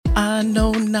I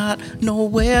know not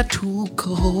nowhere to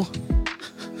go.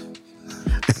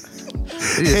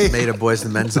 You just made a Boys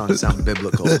and Men song sound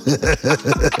biblical.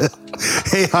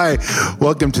 Hey, hi.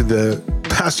 Welcome to the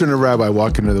Pastor and a Rabbi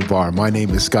Walk Into the Bar. My name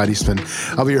is Scott Eastman.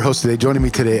 I'll be your host today. Joining me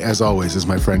today, as always, is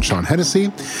my friend Sean Hennessy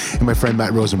and my friend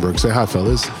Matt Rosenberg. Say hi,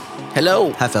 fellas.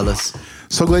 Hello. Hi, fellas.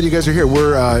 So glad you guys are here.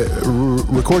 We're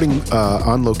recording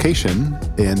on location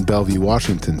in Bellevue,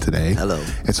 Washington today. Hello.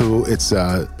 And so it's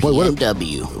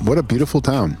what a beautiful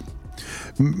town.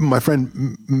 My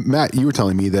friend Matt, you were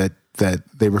telling me that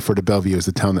they refer to Bellevue as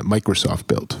the town that Microsoft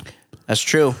built. That's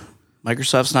true.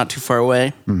 Microsoft's not too far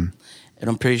away, and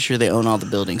I'm pretty sure they own all the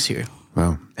buildings here.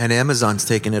 Wow. And Amazon's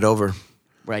taking it over.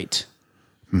 Right.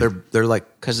 They're like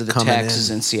Because of the taxes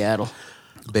in Seattle.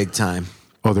 big time.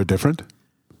 Oh, they're different?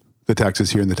 The taxes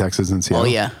here and the taxes in Seattle? Oh,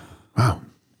 yeah. Wow.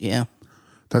 Yeah.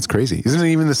 That's crazy. Isn't it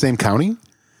even the same county?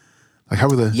 Like how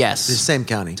were the... Yes. The same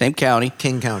county. Same county.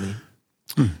 King County.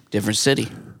 Different city.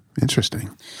 Interesting.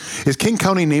 Is King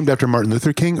County named after Martin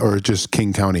Luther King or just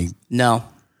King County? No.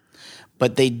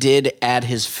 But they did add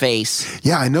his face.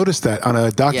 Yeah, I noticed that on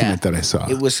a document that I saw.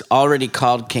 It was already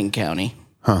called King County.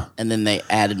 Huh. And then they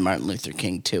added Martin Luther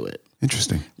King to it.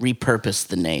 Interesting. Repurposed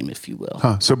the name, if you will.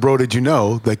 Huh. So, bro, did you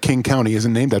know that King County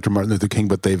isn't named after Martin Luther King,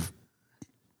 but they've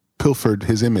pilfered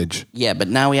his image? Yeah, but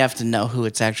now we have to know who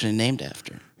it's actually named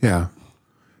after. Yeah.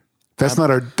 That's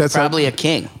not our... That's Probably not, a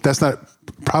king. That's not...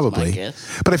 Probably. My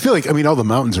guess. But I feel like, I mean, all the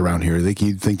mountains around here,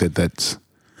 you'd think that's,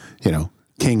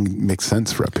 King makes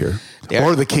sense for up here.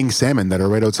 Or the king salmon that are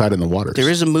right outside in the waters. There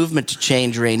is a movement to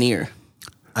change Rainier.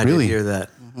 I Really? did hear that.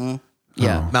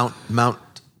 Yeah. Mount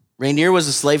Rainier was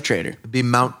a slave trader. be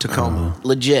Mount Tacoma.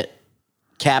 Legit.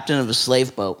 Captain of a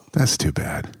slave boat. That's too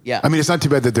bad. Yeah. I mean, it's not too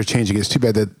bad that they're changing it. It's too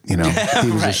bad that, he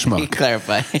was a schmuck.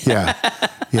 Clarify. Yeah.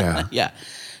 Yeah. Yeah.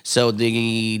 So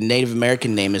the Native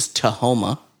American name is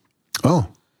Tahoma. Oh.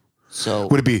 So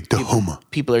Would it be Tahoma?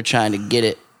 people are trying to get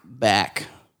it back.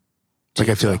 Like,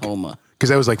 I feel like... Tahoma. Because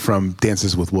that was like from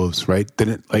Dances with Wolves, right?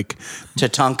 Didn't it like...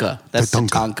 Tatanka. That's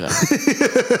Tatanka.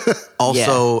 Tatanka.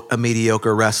 Also a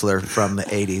mediocre wrestler from the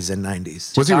 80s and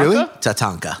 90s. Was he really?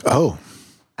 Tatanka. Oh.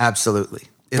 Absolutely.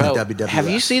 In Bro, the WWF. have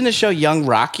you seen the show Young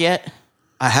Rock yet?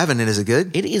 I haven't. And is it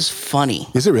good? It is funny.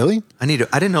 Is it really? I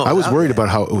didn't know. I was worried about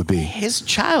how it would be. His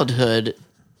childhood,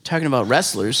 talking about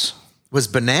wrestlers, Was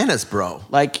bananas, bro.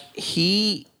 like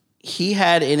he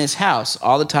had in his house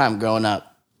all the time growing up,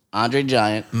 Andre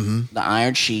Giant, the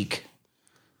Iron Sheik,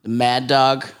 the Mad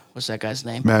Dog. What's that guy's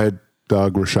name? Mad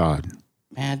Dog Rashad.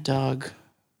 Mad Dog.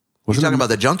 You talking about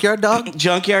the Junkyard Dog?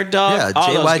 Junkyard Dog. Yeah,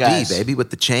 all those JYD, guys. baby, with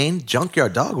the chain.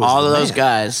 Junkyard Dog was All the of those man.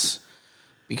 guys.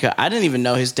 Because I didn't even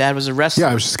know his dad was a wrestler.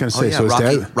 Yeah, I was just going to Oh, say. yeah, So his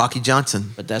Rocky, dad... Rocky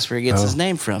Johnson. But that's where he gets his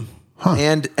name from.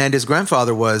 And his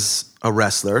grandfather was a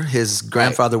wrestler. His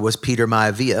grandfather was Peter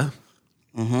Maivia.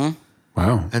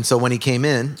 Wow. And so when he came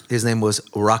in, his name was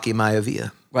Rocky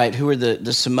Maivia. Right. Who were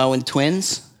the Samoan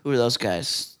twins? Who were those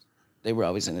guys? They were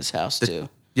always in his house too.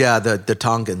 Yeah, the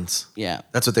Tongans. Yeah.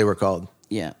 That's what they were called.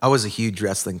 Yeah. I was a huge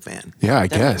wrestling fan. Yeah, I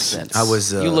That makes guess. sense. I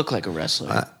was, you look like a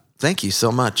wrestler. Thank you so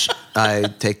much. I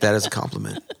take that as a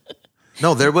compliment.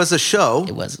 No, there was a show.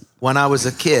 It wasn't. When I was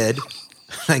a kid.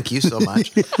 Thank you so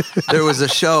much. There was a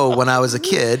show when I was a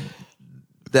kid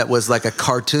that was like a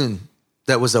cartoon.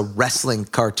 That was a wrestling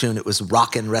cartoon. It was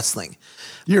Rockin' Wrestling.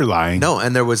 You're lying. No,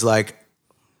 and there was like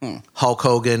Hulk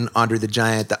Hogan, Andre the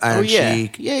Giant, the Iron yeah.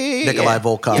 Sheik, Yeah. Nikolai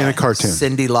Volkov. In a cartoon.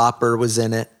 Cyndi Lauper was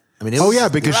in it. I mean, it Oh, was, yeah,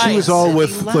 because she Right, was all Cyndi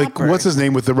with, like, Lauper. what's his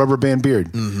name with the rubber band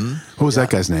beard? Mm-hmm. What was that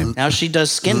guy's name? Now she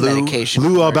does skin medication.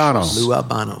 Lou Albano. Lou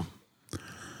Albano.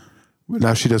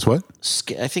 Now she does what?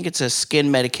 I think it's a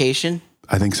skin medication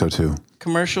I think so, too.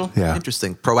 commercial. Yeah.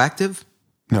 Interesting. Proactive?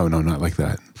 No, not like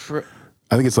that.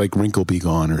 I think it's like Wrinkle Be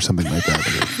Gone or something like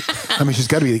that. I mean, she's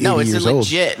got to be 80 No, it's years a old.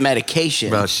 legit medication.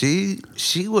 Bro, she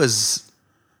was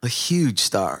a huge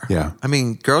star. Yeah. I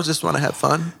mean, girls just want to have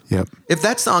fun. Yep. If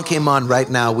that song came on right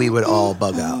now, we would all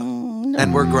bug out.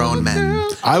 And we're grown men.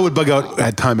 I would bug out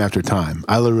at time after time.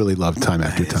 I literally love time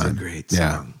after is a time. great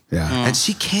Yeah. song. Yeah. And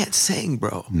she can't sing,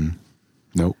 bro.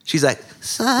 Nope. She's like,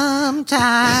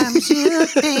 sometimes you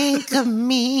think of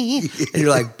me. And you're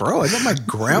like, bro, is that my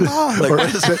grandma? Like, Or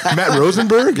what is that? Matt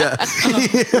Rosenberg?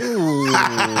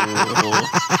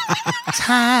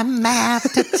 Time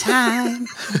after time.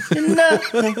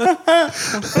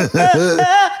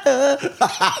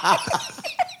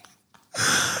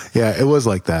 Yeah, it was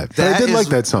like that. But I did is like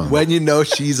that song. When you know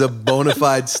she's a bona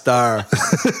fide star.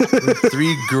 With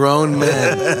 3 grown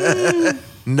men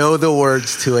know the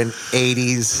words to an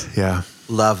 80s Yeah.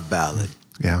 love ballad.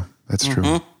 Yeah, that's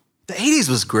true. The 80s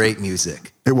was great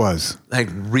music. It was. Like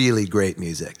really great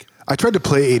music. I tried to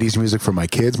play 80s music for my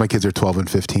kids. My kids are 12 and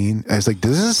 15. I was like,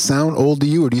 does this sound old to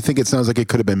you, or do you think it sounds like it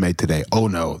could have been made today? Oh,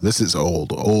 no, this is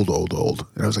old.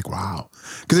 And I was like, wow.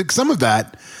 Because some of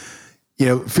that,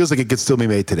 feels like it could still be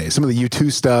made today. Some of the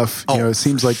U2 stuff, it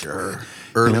seems like... Sure.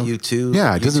 Early U2.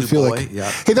 Yeah, it doesn't feel like...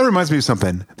 Yeah. Hey, that reminds me of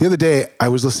something. The other day, I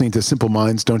was listening to Simple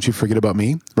Minds, Don't You Forget About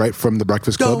Me, right, from The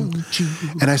Breakfast Club.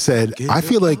 And I said, I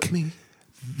feel like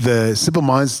the Simple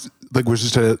Minds... like was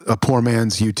just a poor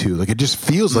man's U2. Like it just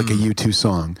feels like a U2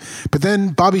 song. But then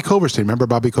Bobby Coverston, remember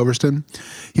Bobby Coverston?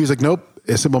 He was like, nope,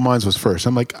 Simple Minds was first.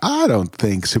 I'm like, I don't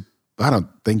think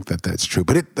that that's true.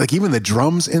 But it like even the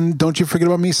drums in Don't You Forget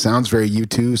About Me sounds very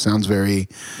U2, sounds very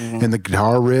and the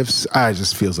guitar riffs, it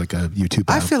just feels like a U2 band.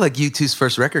 I feel like U2's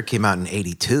first record came out in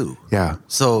 82. Yeah.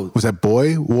 So was that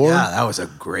Boy War? Yeah, that was a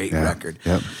great record.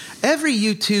 Yep. Every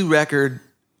U2 record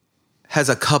has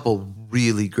a couple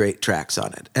really great tracks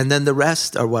on it. And then the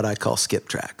rest are what I call skip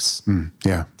tracks.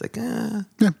 Yeah. It's like,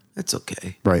 it's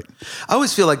okay. Right. I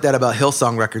always feel like that about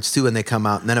Hillsong records too when they come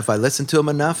out. And then if I listen to them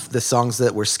enough, the songs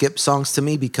that were skip songs to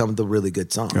me become the really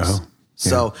good songs. Oh,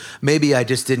 so maybe I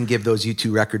just didn't give those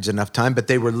U2 records enough time, but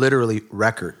they were literally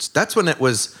records. That's when it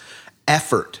was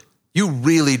effort. You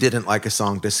really didn't like a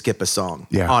song to skip a song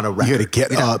on a record. You had to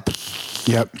get up.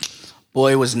 Yep.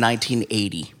 Boy was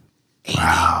 1980. 80.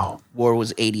 Wow. War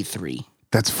was 83.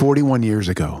 That's 41 years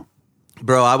ago.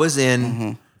 Bro, I was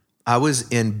in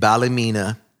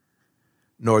Ballymena,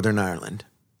 Northern Ireland,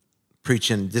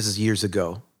 preaching, this is years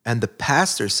ago, and the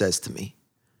pastor says to me,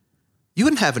 you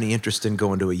wouldn't have any interest in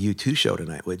going to a U2 show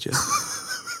tonight, would you?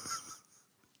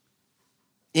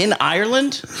 In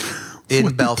Ireland?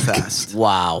 In Belfast.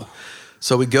 Wow.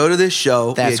 So we go to this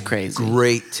show. That's we had crazy.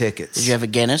 Great tickets. Did you have a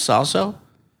Guinness also?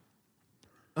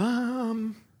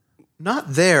 Not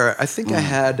there. I think I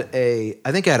had a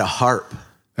harp.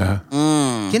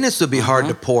 Guinness would be hard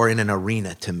to pour in an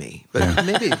arena to me, but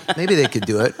maybe they could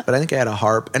do it. But I think I had a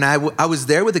harp, and I was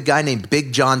there with a guy named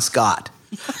Big John Scott,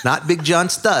 not Big John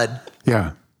Stud.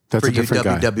 Yeah, that's for a different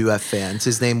you guy. WWF fans.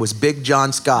 His name was Big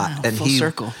John Scott, and full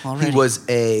circle already. He was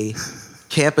a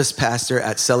campus pastor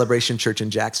at Celebration Church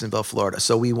in Jacksonville, Florida.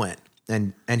 So we went,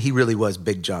 and he really was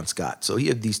Big John Scott. So he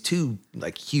had these two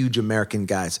like huge American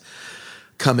guys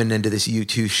coming into this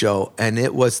U2 show, and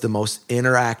it was the most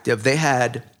interactive. They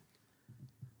had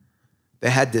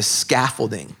this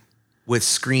scaffolding with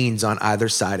screens on either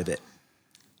side of it.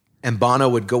 And Bono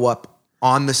would go up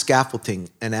on the scaffolding,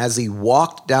 and as he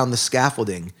walked down the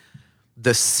scaffolding,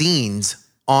 the scenes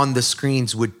on the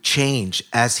screens would change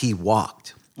as he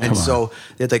walked. And so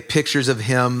they had like pictures of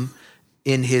him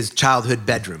in his childhood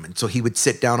bedroom. And so he would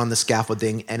sit down on the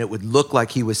scaffolding and it would look like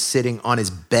he was sitting on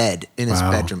his bed in his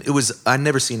bedroom. I'd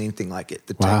never seen anything like it.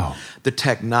 The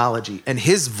technology and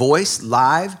his voice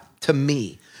live to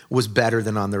me was better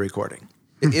than on the recording.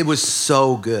 It was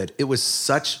so good. It was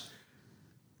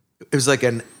like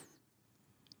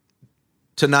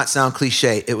to not sound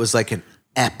cliche, it was like an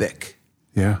epic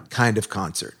kind of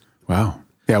concert. Wow.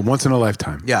 Yeah. Once in a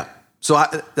lifetime. Yeah. So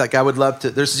I would love to,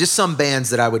 there's just some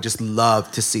bands that I would just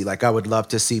love to see. Like I would love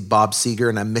to see Bob Seger,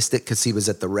 and I missed it because he was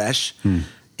at the Resch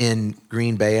in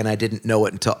Green Bay and I didn't know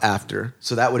it until after.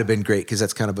 So that would have been great because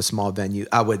that's kind of a small venue.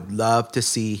 I would love to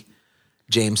see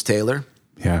James Taylor.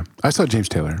 Yeah. I saw James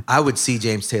Taylor. I would see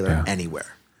James Taylor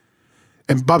anywhere.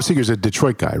 And Bob Seger's a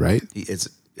Detroit guy, right? He is,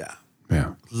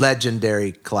 Yeah.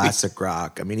 Legendary classic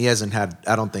rock. I mean, I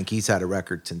don't think he's had a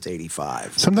record since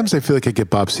 85. Sometimes I feel like I get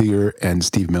Bob Seger and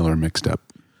Steve Miller mixed up.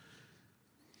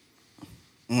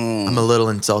 I'm a little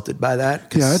insulted by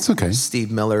that. Yeah, that's okay.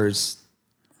 Steve Miller's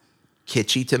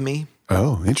kitschy to me.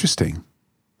 Oh, interesting.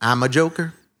 I'm a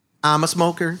joker. I'm a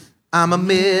smoker. I'm a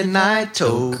midnight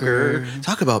toker.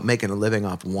 Talk about making a living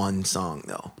off one song,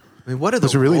 though. I mean, what are the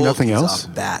Was there really nothing royalties else?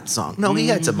 off that song? No, he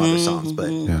had some other songs, but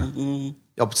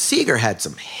Seeger had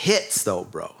some hits, though,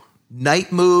 bro.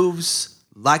 Night Moves,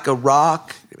 Like a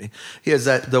Rock. I mean, he has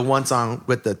the one song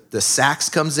with the sax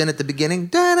comes in at the beginning.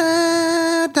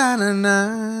 Da-da,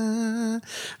 da-da-da,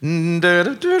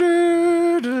 da-da-da-da-da-da.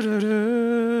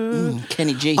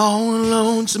 Kenny G. On a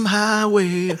lonesome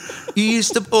highway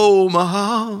east of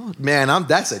Omaha. Man,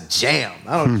 that's a jam.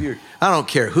 I don't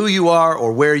care who you are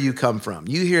or where you come from.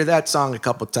 You hear that song a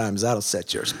couple times, that'll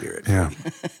set your spirit free. Yeah.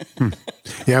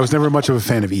 Yeah, I was never much of a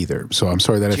fan of either, so I'm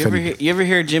sorry that You ever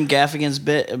hear Jim Gaffigan's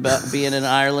bit about being in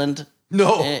Ireland?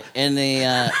 No. And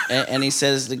he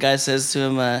says, the guy says to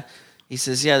him, he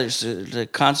says, yeah, there's a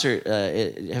concert.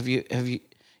 Have you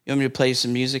want me to play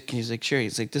some music? And he's like, sure.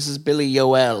 He's like, this is Billy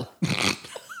Joel.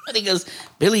 And he goes,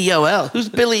 Billy Joel? Who's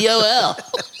Billy Joel?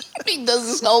 He does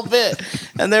this whole bit.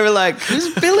 And they were like,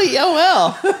 who's Billy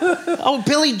Joel? Oh,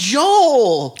 Billy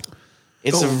Joel.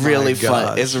 It's Oh a really my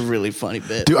gosh. It's a really funny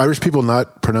bit. Do Irish people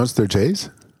not pronounce their J's?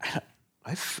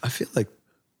 I feel like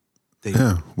they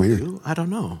weird. do. I don't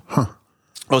know.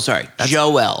 Oh, sorry,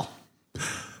 Joel.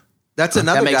 That's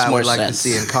another makes guy I more would like to sense.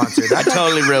 see in concert. I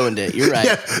totally ruined it. You're right.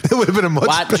 Yeah, that would have been a much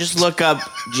better. Just look up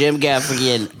Jim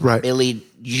Gaffigan, Right. Billy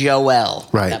Joel.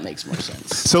 Right. That makes more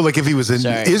sense. So like if he was in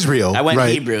Sorry. Israel. I went right.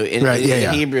 Hebrew. In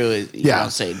Hebrew, you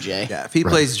don't say J. Yeah, if he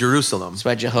plays Jerusalem. That's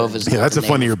why Jehovah's Yeah, not that's the a name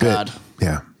funnier of bit. God.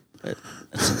 Yeah. But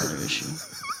that's another issue.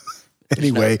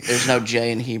 Anyway, There's no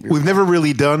J in Hebrew. we've never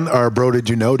really done our bro did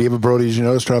you know? Do you have a bro did you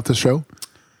know to start off the show?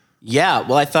 Yeah,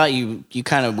 well, I thought you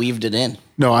kind of weaved it in.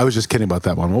 No, I was just kidding about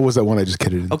that one. What was that one I just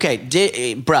kidded in? Okay,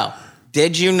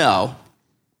 did you know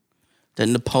that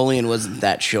Napoleon wasn't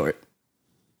that short?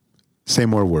 Say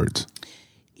more words.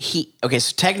 So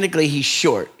technically he's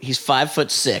short. He's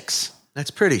 5'6", That's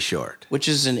pretty short. which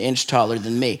is an inch taller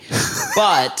than me.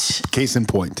 But Case in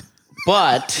point.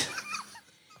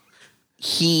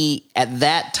 he, at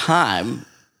that time,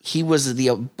 he was the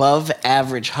above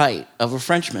average height of a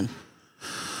Frenchman.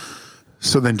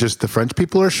 So then just the French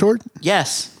people are short?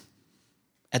 Yes.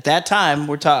 At that time,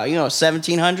 we're talking,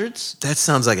 1700s. That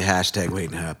sounds like a hashtag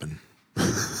waiting to happen.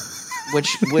 What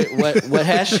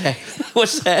hashtag?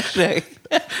 What's the hashtag?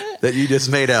 That you just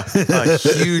made a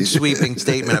huge sweeping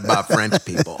statement about French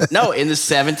people. No, in the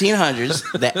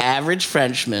 1700s, the average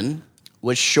Frenchman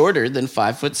was shorter than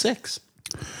 5'6".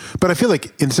 But I feel like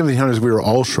in 1700s we were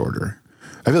all shorter.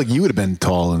 I feel like you would have been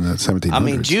tall in the 1700s. I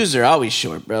mean, Jews are always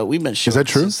short, bro. We've been short that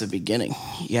true? since the beginning.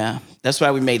 Yeah. That's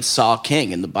why we made Saul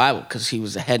king in the Bible, because he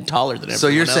was a head taller than everyone So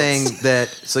you're else. saying that?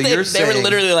 So They were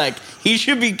literally like, he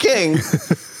should be king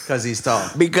because he's tall.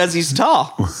 because he's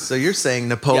tall. So you're saying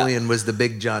Napoleon was the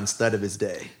Big John Stud of his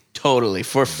day. Totally.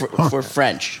 For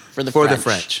French. For the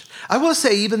French. I will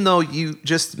say, even though you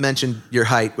just mentioned your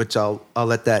height, which I'll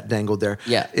let that dangle there.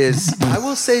 Yeah. I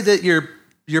will say that your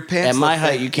pants. At my look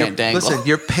height, you can't dangle. Listen,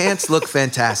 your pants look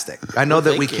fantastic. I know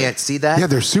that we thank you. can't see that. yeah,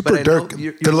 they're but super I know dark.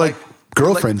 you're They're like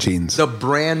girlfriend you're jeans. The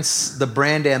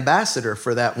brand ambassador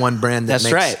for that one brand that That's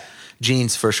makes right.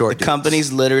 jeans for short dudes.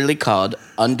 Company's literally called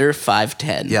Under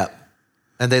 5'10". Yep.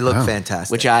 And they look Wow.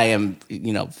 fantastic. Which I am,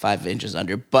 5 inches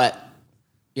under. But,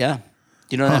 yeah.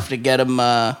 You don't have to get them...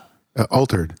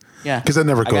 Altered. Yeah. Because that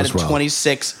never I goes got a well.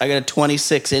 26. I got a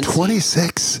 26 inch.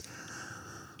 26?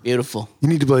 Beautiful. You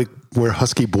need to wear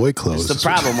husky boy clothes. It's the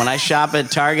problem. When I shop at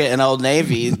Target and Old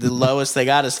Navy, the lowest they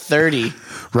got is 30.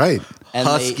 Right. And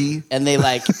Husky. They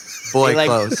like... boy they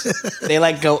clothes. They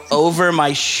like go over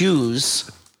my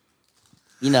shoes.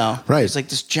 Right. There's like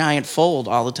this giant fold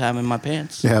all the time in my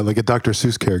pants. Yeah, like a Dr.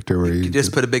 Seuss character where You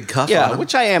just put a big cuff on Yeah, them.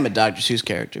 which I am a Dr. Seuss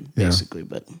character, basically,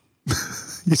 but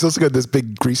he's also got this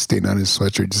big grease stain on his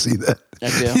sweatshirt. Did you see that? I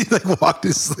do. He walked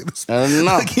his I don't know.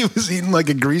 like he was eating like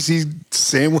a greasy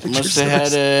sandwich. Must or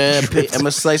have had something.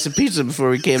 a slice of pizza before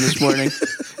we came this morning.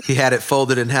 He had it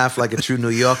folded in half like a true New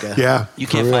Yorker. Yeah. You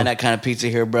for can't real. find that kind of pizza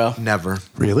here, bro. Never.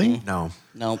 Really? No.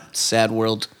 No, sad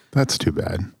world. That's too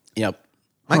bad. Yep.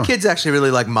 My kids actually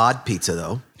really like mod pizza,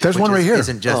 though. There's which one right here.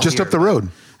 Isn't just Just here. up the road.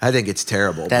 I think it's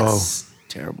terrible. That's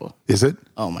terrible. Is it?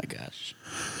 Oh my gosh.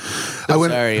 I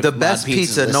went. Sorry, if the Mod best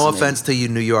Pizza's pizza, no listening. offense to you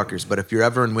New Yorkers, but if you're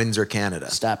ever in Windsor,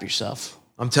 Canada, Stop yourself.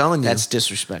 I'm telling you. That's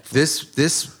disrespectful.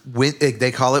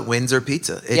 They call it Windsor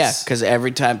pizza. Yeah, because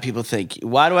every time people think,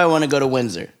 why do I want to go to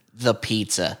Windsor? The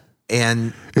pizza.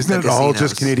 And Isn't it the all casinos.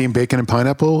 just Canadian bacon and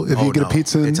pineapple if Oh, you get no. a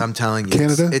pizza in I'm telling you,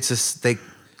 Canada?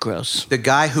 Gross. The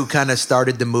guy who kind of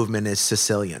started the movement is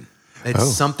Sicilian.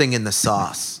 It's something in the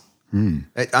sauce.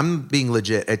 I'm being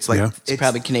legit. It's like Yeah. It's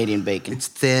probably Canadian bacon. It's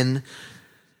thin.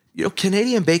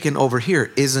 Canadian bacon over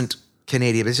here isn't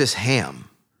Canadian. It's just ham.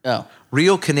 Oh,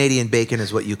 Real Canadian bacon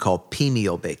is what you call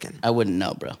pea-meal bacon. I wouldn't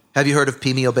know, bro. Have you heard of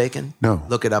pea-meal bacon? No.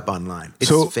 Look it up online. It's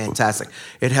So- fantastic.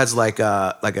 It has like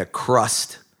a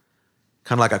crust,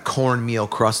 kind of like a cornmeal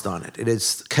crust on it. It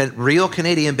is real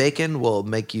Canadian bacon will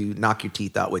make you knock your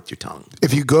teeth out with your tongue.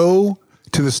 If you go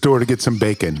to the store to get some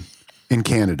bacon in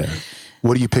Canada,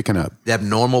 what are you picking up? They have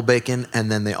normal bacon, and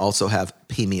then they also have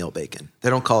pea-meal bacon. They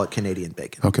don't call it Canadian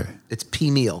bacon. Okay. It's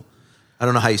pea-meal. I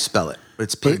don't know how you spell it, but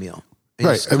it's pea-meal. And you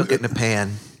right. just cook it in a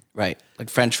pan. Right. Like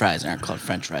French fries aren't called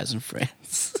French fries in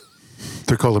France.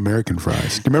 They're called American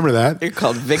fries. Do you remember that? They're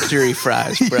called victory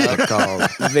fries, bro. They're called,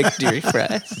 Victory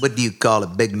fries. what do you call a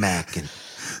Big Mac? And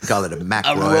call it a Mac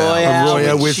A Royale.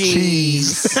 Royale with with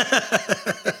cheese.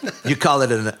 You call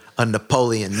it a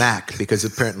Napoleon Mac because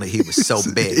apparently he was so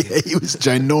big. Yeah, he was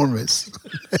ginormous.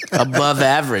 Above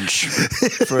average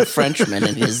for a Frenchman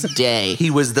in his day. He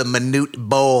was the minute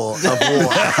bowl of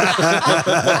war.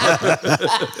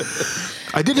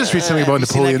 I did just read something about You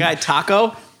seen Napoleon. that guy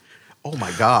Taco? Oh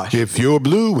my gosh. If you're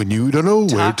blue and you don't know where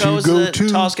to Taco's go the to,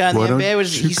 tallest guy in the why don't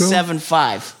NBA. you He's go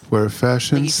 7'5". where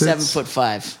fashion He's sits,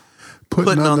 7'5".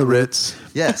 putting on the Ritz.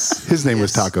 Yes. His name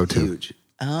was Yes. Taco too. Huge.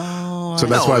 Oh, So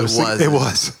that's No, why I it was thinking, it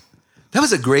wasn't. was. That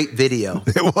was a great video.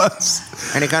 It was.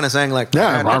 And he kind of sang like,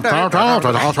 Yeah.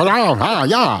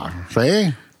 Yeah.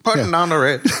 See? putting on the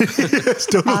red. It's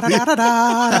totally-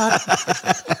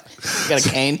 got a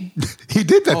cane. he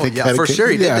did that Oh, thing. yeah, for sure.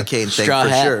 He did the cane thing, Straw for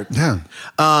hat. sure. Yeah.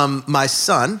 My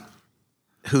son,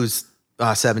 who's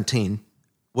 17,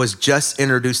 was just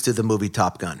introduced to the movie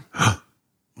Top Gun.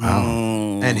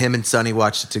 And him and Sonny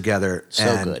watched it together. So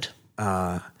and good.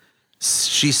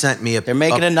 She sent me a... They're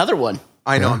making another one.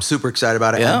 I know. I'm super excited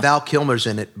about it. Yeah. And Val Kilmer's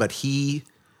in it, but he's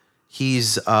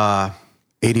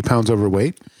 80 pounds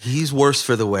overweight. he's worse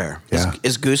for the wear. Yeah.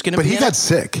 Is Goose going to But be he in got it?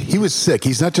 sick. He was sick.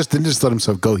 He's not just didn't just let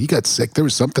himself go. He got sick. There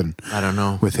was something I don't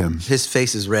know. with him. His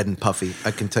face is red and puffy.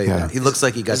 I can tell you Yeah. that. He looks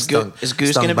like he got Is stung. Goose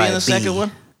going stung to be by in a the second bee.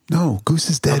 one? No, Goose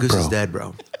is dead, Goose bro. is dead,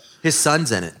 bro. His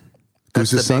son's in it.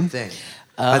 That's Goose's the son? big thing.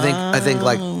 I think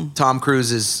like Tom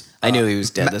Cruise is. I knew he was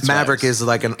dead. That's why I Maverick was- is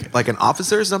like an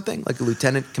officer or something, like a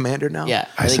lieutenant commander now. Yeah,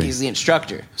 I I think see. he's the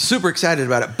instructor. Super excited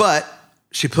about it. But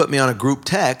she put me on a group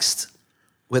text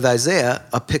with Isaiah,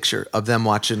 a picture of them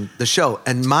watching the show,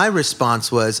 and my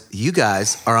response was, "You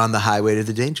guys are on the highway to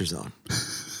the danger zone."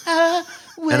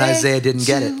 And Isaiah didn't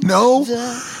get it. No.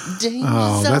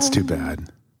 Oh, that's too bad.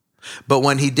 But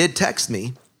when he did text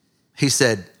me, he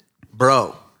said,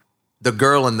 "Bro, the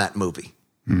girl in that movie,"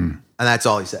 and that's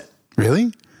all he said.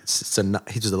 Really? It's enough.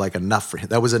 He's just like enough for him.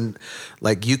 That was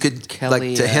like you could Kelly,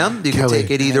 like to him. You Kelly. could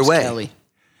take it Her either name's way.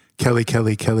 Kelly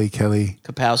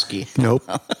Kapowski. Nope.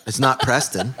 It's not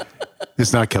Preston.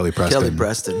 It's not Kelly Preston. Kelly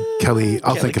Preston. Kelly,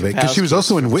 I'll think of it. Because she was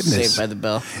also in Witness. Saved by the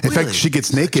Bell. In Really? fact, she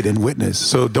gets naked in Witness.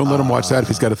 So don't let him watch that if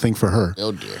he's got a thing for her.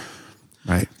 Oh dear.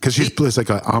 Right? Because she plays like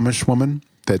an Amish woman.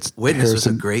 That's Witness was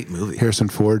a great movie. Harrison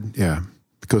Ford, yeah.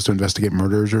 Goes to investigate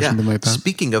murders or something like that.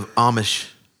 Speaking of Amish,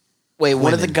 Wait,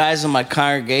 one of the Women. guys in my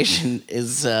congregation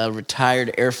is a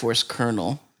retired Air Force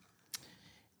colonel.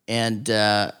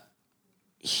 And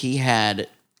he had,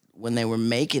 when they were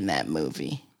making that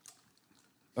movie,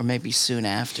 or maybe soon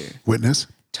after, Witness?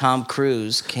 Tom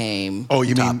Cruise came. Oh,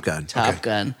 you Top mean Gun. Top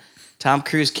Gun. Tom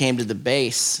Cruise came to the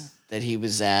base that he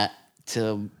was at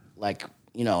to, like,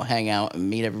 you know, hang out and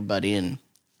meet everybody and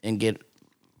get,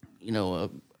 you know,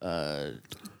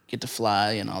 get to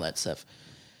fly and all that stuff.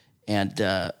 And,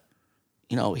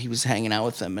 you know, he was hanging out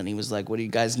with them and he was like, "What do you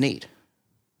guys need?"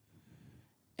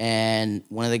 And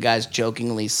one of the guys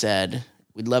jokingly said,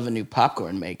 "We'd love a new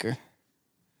popcorn maker."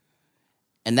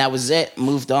 And that was it.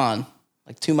 Moved on.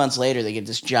 Like 2 months later, they get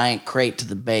this giant crate to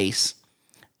the base,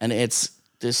 and it's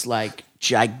this like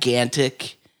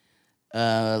gigantic,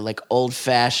 like old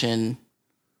fashioned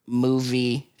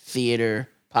movie theater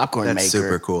popcorn that's eh? maker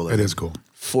super cool. It is cool.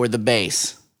 for the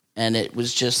base. And it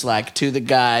was just like to the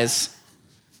guys,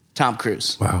 Tom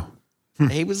Cruise. Wow.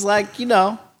 He was like, you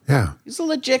know, Yeah. he's a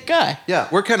legit guy. Yeah,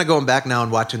 we're kind of going back now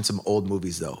and watching some old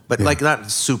movies though, but like not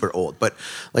super old, but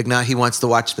like now he wants to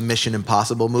watch the Mission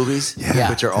Impossible movies, Yeah.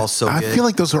 which are all so I good. feel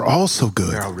like those are all so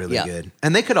good. They're all really Yeah. good,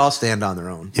 and they could all stand on their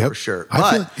own Yep. for sure. I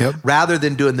But feel- yep. rather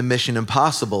than doing the Mission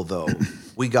Impossible though,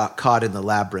 we got caught in the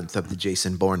labyrinth of the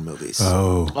Jason Bourne movies.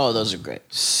 Oh. Oh, those are great.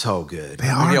 So good. They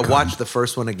are Yeah, good. watch the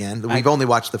first one again. We've only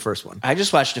watched the first one. I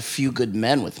just watched A Few Good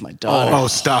Men with my daughter. Oh,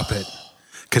 stop it.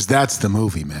 Because that's the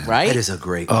movie, man. Right? It is a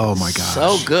great. Oh, my gosh.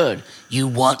 So good. You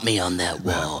want me on that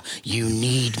wall. You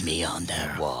need me on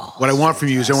that wall. What I want from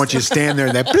you is I want you to stand there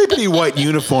in that bleepity white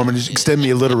uniform and just extend me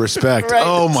a little respect. Right.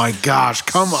 Oh, my gosh.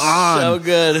 Come on. So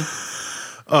good.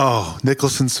 Oh,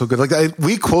 Nicholson's so good. Like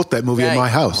we quote that movie at Right. my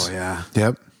house. Oh, yeah.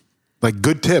 Yep. Like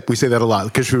good tip. We say that a lot.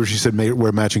 Because she said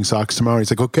wear matching socks tomorrow.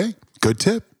 He's like, okay, good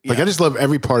tip. Like I just love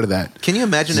every part of that. Can you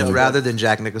imagine if rather than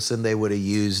Jack Nicholson, they would have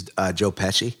used Joe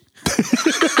Pesci?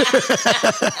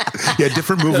 Yeah,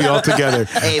 different movie altogether.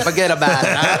 Hey, forget about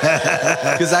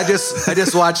it. Because I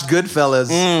just watched Goodfellas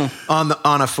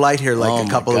on a flight here like Oh a my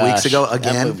couple of weeks gosh. ago That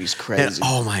again. movie's crazy. And,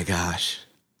 oh my gosh.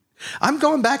 I'm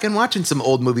going back and watching some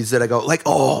old movies that I go like,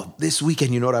 oh, this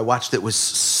weekend, you know what I watched that was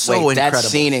so Wait, incredible. that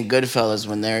scene in Goodfellas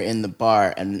when they're in the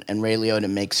bar and Ray Liotta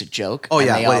makes a joke. Oh and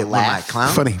yeah, they all what am I, laugh.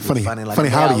 clown? Funny, You funny, like funny.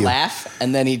 a- How They do all you? laugh,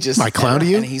 and then he just My clown to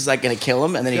you? and he's like gonna kill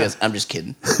him, and then he goes, "I'm just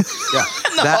kidding."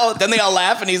 Yeah. Then they all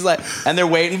laugh, and he's like, and they're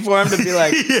waiting for him to be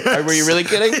like, "Were you really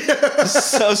kidding?" It's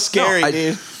so scary, I,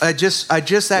 dude. I just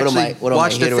actually what am I,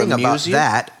 watched here a to thing about amuse you?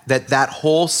 that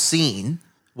whole scene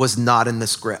was not in the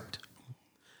script.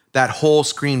 That whole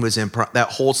screen was that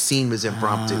whole scene was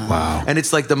impromptu. Wow. And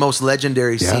it's like the most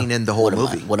legendary scene in the whole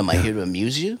movie. What am I here to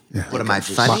amuse you? Yeah. What am I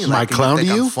funny? My clown to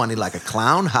you? I'm funny like a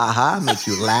clown? Ha ha, make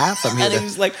you laugh. I'm here And he to...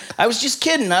 was like, I was just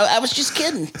kidding. I was just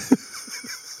kidding.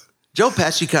 Joe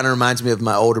Pesci kind of reminds me of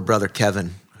my older brother,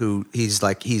 Kevin, who he's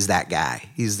that guy.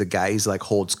 He's the guy. He's like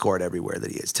holds court everywhere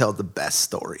that he is. Tell the best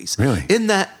stories. Really? In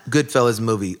that Goodfellas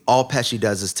movie, all Pesci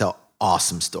does is tell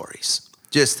awesome stories.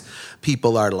 Just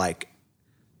people are like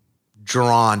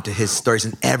drawn to his stories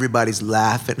and everybody's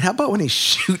laughing. How about when he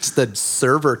shoots the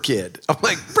server kid? I'm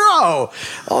like, bro,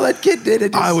 all that kid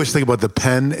did. I always think about the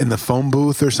pen in the phone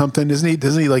booth or something. Doesn't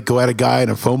he like go at a guy in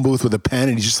a phone booth with a pen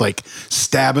and he's just like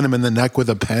stabbing him in the neck with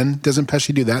a pen? Doesn't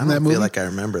Pesci do that in that movie? I feel like I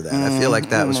remember that. I feel like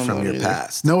that was from your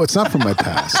past. No, it's not from my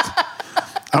past.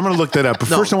 I'm going to look that up. But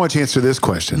first I want you to answer this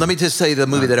question. Let me just tell you the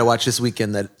movie that I watched this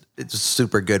weekend that it's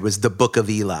super good was The Book of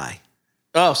Eli.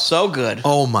 Oh, so good.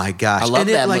 Oh my gosh. I love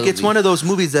that movie. It's one of those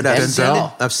movies that I've seen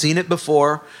Denzel. I've seen it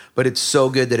before, but it's so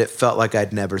good that it felt like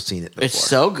I'd never seen it before. It's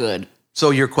so good.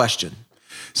 So your question.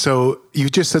 So you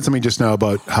just said something just now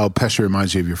about how Pesci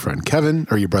reminds you of your friend Kevin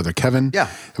or your brother Kevin. Yeah.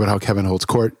 About how Kevin holds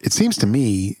court. It seems to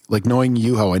me, like knowing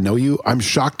you, how I know you, I'm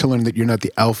shocked to learn that you're not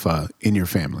the alpha in your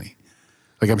family.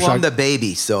 Like I'm Well, shocked. I'm the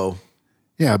baby, so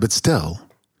Yeah, but still.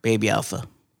 Baby Alpha.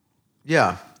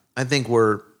 yeah. I think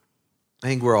we're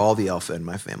all the alpha in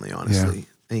my family, honestly. Yeah.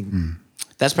 I think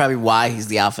That's probably why he's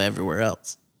the alpha everywhere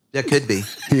else. that could be.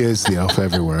 He is the alpha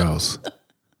everywhere else.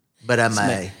 But am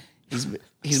I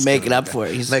He's making up for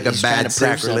it. He's like a he's trying bad to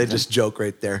prove sacrilegious something. joke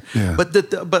right there. Yeah.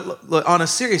 But look, on a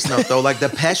serious note though, like the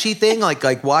Pesci thing,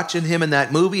 like watching him in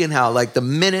that movie and how like the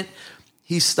minute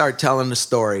he start telling the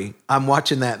story, I'm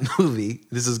watching that movie.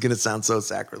 This is gonna sound so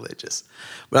sacrilegious,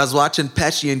 but I was watching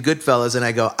Pesci and Goodfellas, and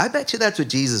I go, I bet you that's what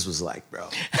Jesus was like, bro.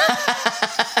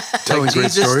 Telling Like great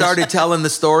Jesus stories. started telling the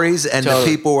stories, and Totally.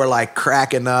 the people were like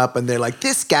cracking up, and they're like,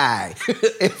 "This guy,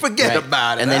 forget Right.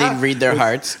 about it." And then huh? he'd read their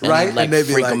hearts and Right? he'd like And they'd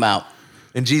be freak like- them out.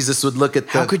 And Jesus would look at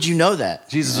How could you know that?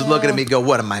 Jesus would look at me and go,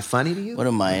 "What am I funny to you? What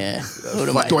am I? What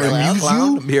am I? Do I amuse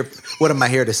Clown? you? I'm here. What am I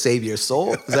here to save your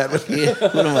soul? Is that what? Yeah,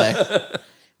 what am I?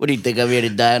 What do you think I'm here to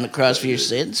die on the cross for your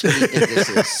sins? What do you think this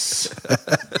is?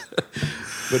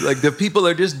 But like the people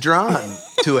are just drawn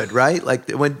to it, right? Like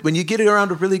when you get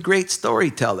around a really great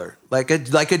storyteller, like a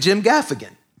Jim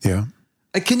Gaffigan. Yeah.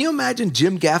 Like, can you imagine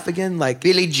Jim Gaffigan like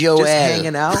Billy Joel. just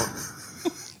hanging out?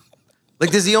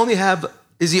 Like, is he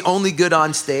only good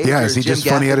on stage? Yeah, or is he Jim just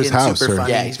funny at his Gaffigan house, super or-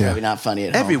 funny? Yeah, he's probably not funny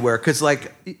at home. Everywhere, because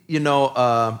like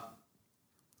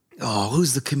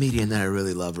who's the comedian that I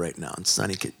really love right now? And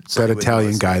Sonny That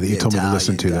Italian guy that you the told me to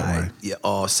listen to Italian that guy. way. Yeah.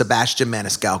 Oh, Sebastian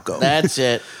Maniscalco. That's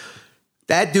it.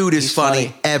 That dude is He's funny,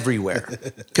 funny. everywhere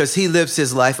because he lives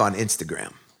his life on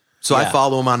Instagram. So I Yeah.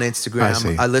 follow him on I Instagram.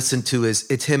 see. I listen to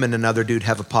it's him and another dude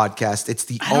have a podcast. It's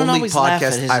the I don't only always laugh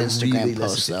at podcast his I Instagram really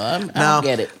posts, listen to. though. I Now, don't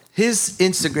get it. His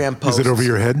Instagram post. Is it over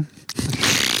your head?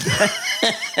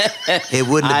 It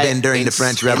wouldn't have been during the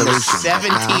French Revolution.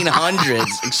 In the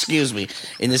 1700s, excuse me.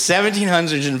 In the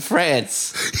 1700s in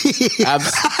France,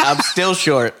 I'm still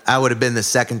short. I would have been the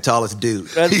second tallest dude.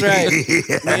 That's right.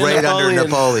 Right under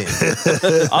Napoleon.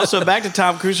 Also, back to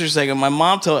Tom Cruise for a second. My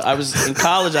mom told I was in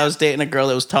college. I was dating a girl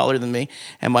that was taller than me,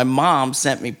 and my mom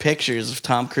sent me pictures of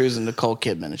Tom Cruise and Nicole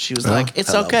Kidman, and she was like,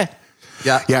 "It's okay."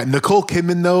 Yeah. Yeah, Nicole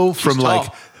Kidman though, from tall.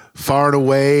 like Far and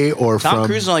Away or Tom from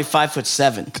Cruise is only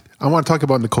 5'7". I want to talk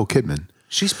about Nicole Kidman.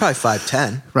 She's probably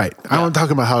 5'10". Right. I want to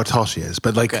talk about how tall she is.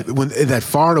 But like Okay. when in that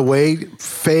Far and Away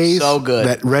phase, So good.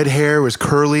 that red hair was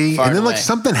curly, Far and then and like Away.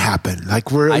 something happened.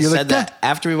 Like where I you're said like that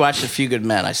after we watched A Few Good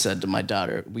Men. I said to my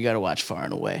daughter, "We got to watch Far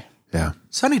and Away." Yeah.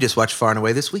 Sonny just watched Far and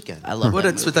Away this weekend. I love what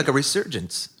that it's movie. like a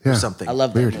resurgence Yeah. or something. I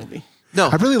love Weird. that movie. No,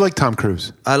 I really like Tom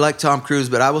Cruise. I like Tom Cruise,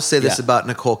 but I will say this Yeah. about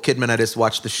Nicole Kidman. I just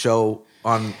watched the show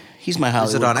on. He's my Is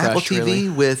Hollywood it on crush, Apple TV really.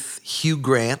 with Hugh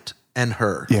Grant and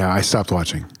her? Yeah, I stopped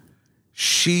watching.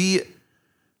 She's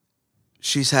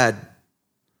had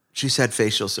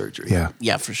facial surgery. Yeah.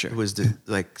 Yeah, for sure. It was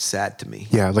like sad to me.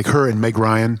 Yeah, like her and Meg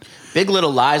Ryan. Big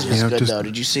Little Lies was You know, good just- though.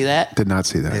 Did you see that? Did not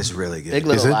see that. It's really good. Big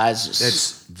Little it? Lies. Was,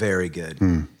 It's very good.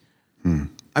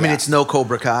 I mean, it's no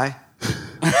Cobra Kai,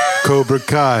 Cobra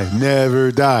Kai,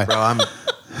 never die. bro.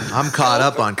 I'm caught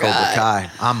up on Cobra Kai.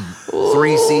 I'm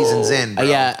 3 seasons in, bro.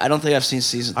 yeah, I don't think I've seen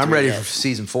season 3 I'm ready yet. for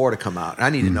season 4 to come out. I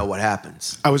need to know what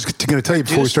happens. I was going to tell you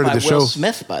before we Produced started by the show. Will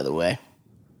Smith, by the way.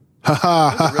 Ha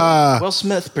ha ha ha. Will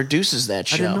Smith produces that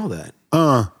show. I didn't know that.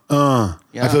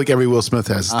 I feel like every Will Smith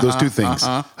has those two things.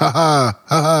 Ha ha ha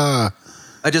ha.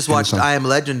 I just watched I Am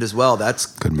Legend as well.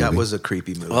 Good movie. That was a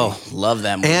creepy movie. Oh, love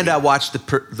that movie. And I watched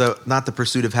the not the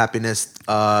Pursuit of Happiness,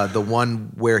 the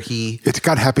one where It's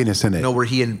got happiness in it. where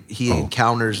he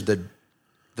encounters the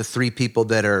three people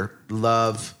that are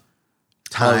love,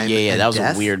 time. That was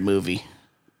death. a weird movie.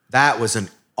 That was an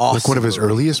awesome. Like one of his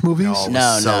earliest movies.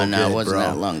 No, No, good, it wasn't bro.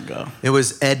 that long ago. It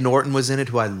was Ed Norton was in it,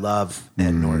 who I love.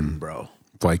 Ed Norton, bro.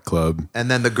 Fight Club. And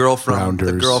then the girl from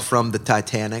Rounders. the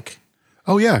Titanic.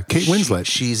 Oh yeah, Kate Winslet.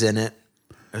 She's in it.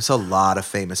 There's a lot of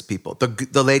famous people.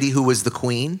 The lady who was the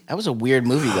queen. That was a weird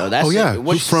movie, though. That's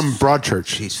Who's from Broadchurch?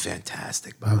 She's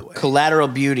fantastic, by the way. Collateral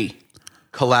Beauty.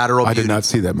 Collateral I Beauty. did not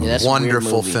see that movie. Yeah, that's a weird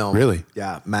Wonderful movie. film. Really?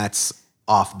 Yeah, Matt's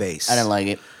off base. I didn't like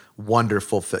it.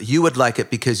 Wonderful film. You would like it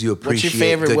because you What's appreciate your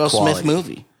favorite good Will quality. Smith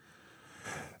movie?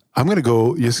 I'm gonna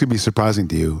go. This could be surprising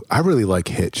to you. I really like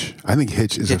Hitch. I think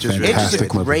Hitch is Hitch a is really fantastic Hitch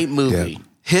is a great movie. Yeah.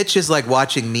 Hitch is like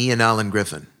watching me and Alan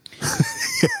Griffin.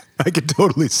 I could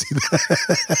totally see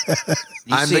that.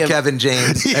 I'm see the him- Kevin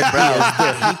James. And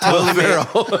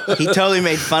He totally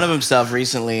made fun of himself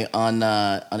recently on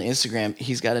Instagram.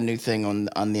 He's got a new thing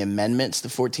on the amendments, the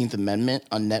 14th Amendment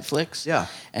on Netflix. Yeah.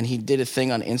 And he did a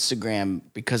thing on Instagram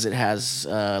because it has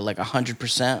like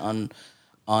 100%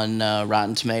 on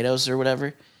Rotten Tomatoes or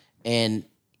whatever. And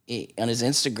on his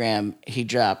Instagram, he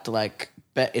dropped like,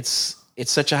 it's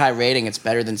such a high rating, it's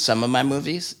better than some of my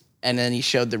movies. And then he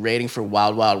showed the rating for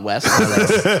Wild Wild West.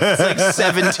 It's like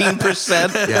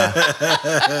 17%.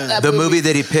 yeah. The movie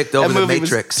that he picked over That The movie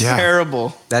Matrix. was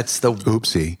terrible. That's the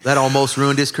Oopsie. that almost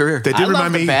ruined his career. They I did love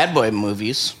remind the me. Bad Boy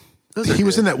movies. He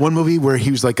was in that one movie where he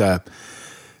was like a.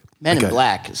 Men Like in a-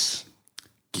 Black is.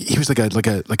 He was like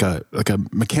a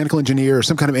mechanical engineer or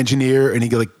some kind of engineer, and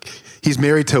he's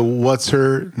married to what's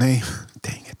her name?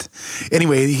 Dang it.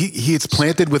 Anyway, he gets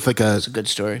planted with like a. It's a good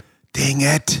story. Dang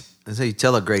it. That's how you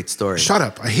tell a great story. Shut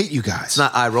up. I hate you guys. It's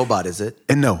not iRobot, is it?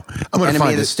 And no, I'm going to Enemy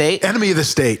find of the it. State? Enemy of the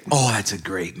State. Oh, that's a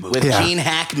great movie. With Yeah. Gene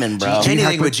Hackman, bro. Gene Anything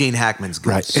Hackman- with Gene Hackman's good.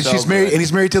 Right. And So she's married, good. and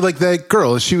he's married to like that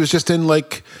girl. She was just in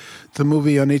like the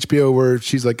movie on HBO where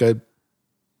she's like a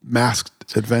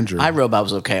masked adventure. iRobot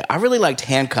was okay. I really liked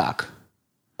Hancock.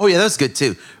 Oh yeah, that's good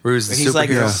too. Where he's the He's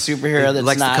like a superhero. superhero that's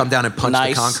likes not to come down and punch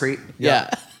nice. the concrete. Yeah.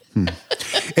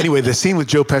 Anyway, the scene with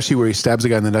Joe Pesci where he stabs a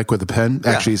guy in the neck with a pen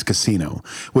actually is Casino,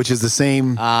 which is the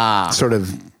same sort of,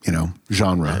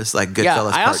 genre. It's like Goodfellas.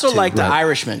 Yeah, I also Part 2. like The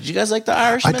Irishman. Did you guys like The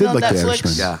Irishman I did on like Netflix? The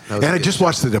Irishman. Yeah, that was And I good. just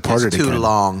watched The Departed It's too again.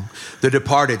 long. The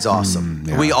Departed's awesome.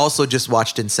 yeah. We also just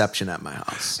watched Inception at my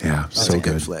house. Yeah, That's so a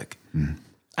good good. flick.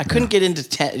 I couldn't get into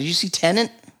Did you see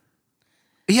Tenet?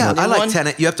 Yeah, The I new like one?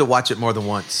 Tenet. You have to watch it more than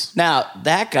once. Now,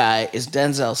 that guy is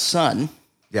Denzel's son.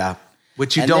 Yeah,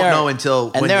 which you And don't there- know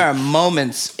until. And there are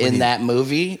moments in that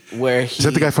movie where Is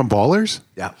that the guy from Ballers?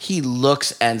 Yeah. he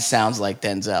looks and sounds like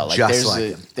Denzel. Like Just there's like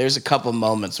him. there's a couple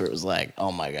moments where it was like,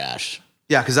 oh my gosh.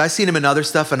 Yeah, because I seen him in other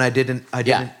stuff, and I didn't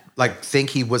Yeah. like think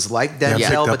he was like I Denzel.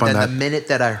 picked up But on then that. the minute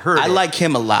that I heard, I it, like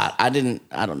him a lot. I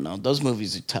don't know. Those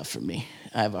movies are tough for me.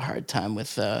 I have a hard time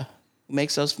with who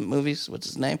makes those movies? What's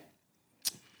his name?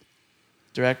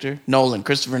 Director? Nolan,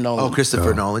 Christopher Nolan. Oh,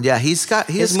 Christopher Nolan. Yeah, His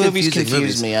has movies confusing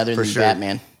confuse me other for than sure.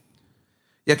 Batman.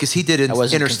 Yeah, because he did I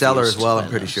wasn't Interstellar as confused well. by I'm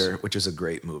pretty those. sure, which is a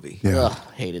great movie. Yeah. Ugh,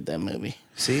 hated that movie.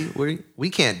 See, we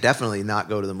can't definitely not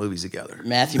go to the movies together.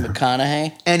 Matthew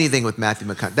McConaughey. Anything with Matthew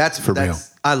McConaughey. That's real.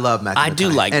 I love Matthew. I do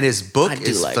McConaughey. like- and his book I do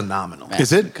is like phenomenal. Matthew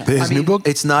Is it? McConaughey. His new book?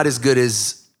 It's not as good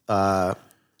as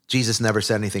Jesus Never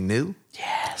Said Anything New.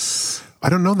 Yes. I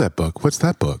don't know that book. What's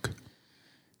that book?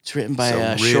 It's written by Some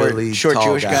a really short tall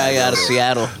Jewish guy guy out of wrote it.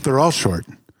 Seattle. They're all short.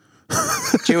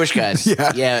 Jewish guys.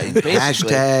 Yeah, basically.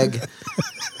 Hashtag.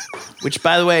 Which,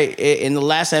 by the way, in the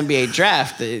last NBA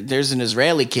draft, there's an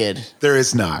Israeli kid. There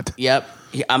is not. Yep.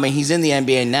 He's in the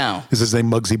NBA now. Is his name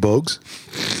Muggsy Bogues?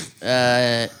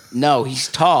 No, he's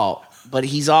tall, but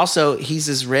he's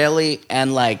Israeli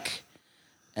and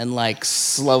like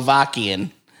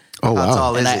Slovakian. Oh, How wow.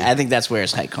 tall is And he? I think that's where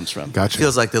his height comes from. Gotcha.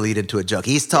 Feels like the lead into a joke.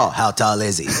 He's tall. How tall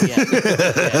is he?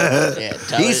 Yeah,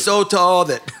 He's so tall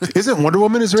that Isn't Wonder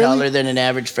Woman Israeli? taller than an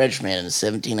average Frenchman in the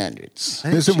 1700s.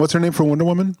 Isn't what's her name for Wonder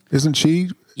Woman? Isn't she?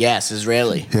 Yes,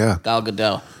 Israeli. Yeah. Gal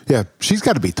Gadot. Yeah, she's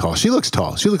got to be tall. She looks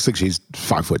tall. She looks like she's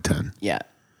 5'10", Yeah.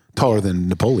 taller than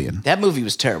Napoleon. That movie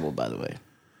was terrible, by the way.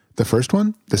 The first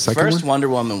one, the second First one, Wonder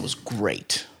Woman was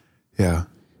great. yeah,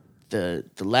 The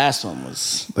last one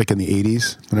was like in the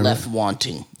 80s, whenever. left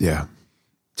wanting. Yeah,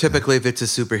 typically if it's a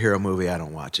superhero movie, I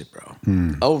don't watch it,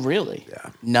 bro. Oh, really? Yeah.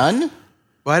 None?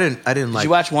 Well, I didn't Did like. you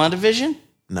watch WandaVision?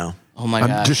 No. Oh my I'm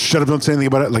god. just shut up. Don't say anything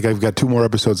about it. Like I've got 2 more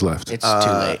episodes left. It's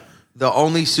too late. The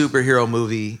only superhero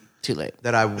movie Too late.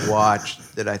 that I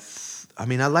watched that I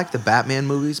like the Batman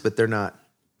movies, but they're not.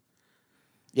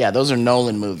 Yeah, those are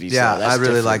Nolan movies. Yeah, so that's I really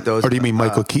different. like those. Or do you mean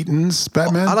Michael Keaton's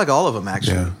Batman? I like all of them,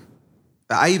 actually. Yeah.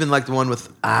 I even like the one with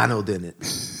Arnold in it.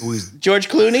 George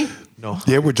Clooney, No.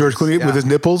 Yeah, with George Clooney with his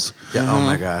nipples. Yeah. Oh,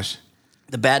 my gosh.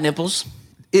 the Bat Nipples.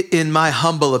 In my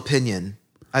humble opinion,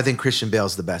 I think Christian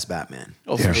Bale's the best Batman.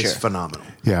 Oh, Yeah. for It's sure. phenomenal.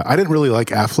 Yeah, I didn't really like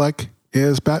Affleck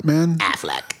as Batman.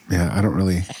 Affleck. Yeah, I don't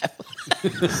really.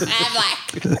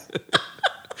 Affleck.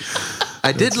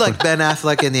 I did like Ben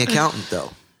Affleck in The Accountant,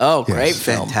 though. Oh, great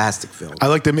film. Fantastic film. I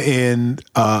liked him in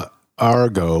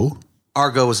Argo.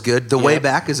 Argo was good. The Way Yep.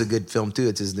 Back is a good film, too.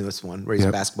 It's his newest one where he's a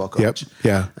Yep. basketball coach. Yep.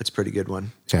 Yeah. That's a pretty good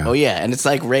one. Yeah. Oh yeah, and it's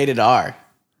like rated R.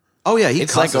 Oh, yeah. He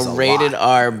It's like cusses a rated lot.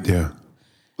 R. Yeah.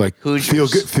 Like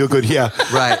Hoosiers. feel good. Yeah.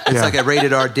 Right. It's Yeah. like a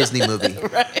rated R Disney movie.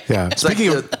 Yeah. It's like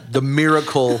Speaking of, the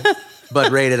Miracle,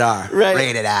 but rated R. Right.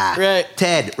 Rated R. Right.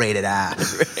 Ted, rated R.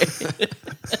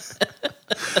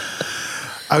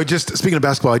 speaking of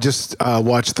basketball, I just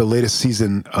watched the latest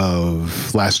season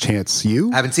of Last Chance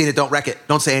U. I haven't seen it. Don't wreck it.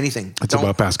 Don't say anything. It's Don't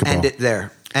about basketball. End it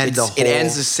there. End It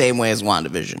ends the same way as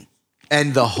WandaVision.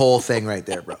 End the whole thing right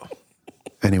there, bro.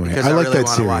 Anyway, Because I like really that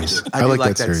wanna watch series. it. I do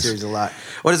like that series a lot.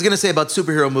 What I was going to say about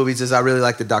superhero movies is I really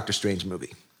like the Doctor Strange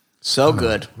movie. So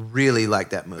good. Really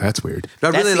like that movie. That's weird. But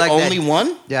I That's really the like only that.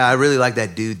 one? Yeah, I really like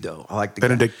that dude though. I like the guy.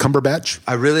 Benedict Cumberbatch.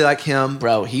 I really like him.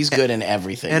 Bro, he's good in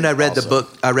everything. And I read the also.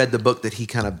 book. I read the book that he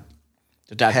kind of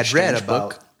The Doctor had read Strange about.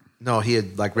 book. No, he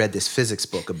had like read this physics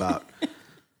book about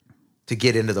to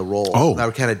get into the role. Oh. I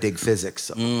would kind of dig physics.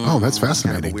 So Oh, that's kind of a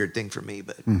fascinating. weird thing for me,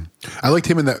 but I liked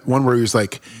him in that one where he was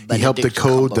like he helped Benedict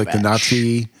decode like the Cumberbatch.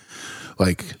 Nazi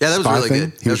like Yeah, that was spy really thing.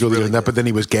 good. He was really good in that, but then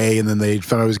he was gay, and then they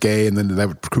found out he was gay, and then that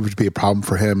would prove to be a problem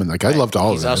for him. And like I loved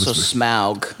all He's of that. also It was-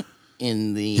 Smaug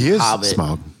in the he is Hobbit,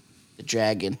 Smaug. the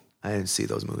dragon. I didn't see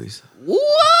those movies.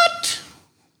 What?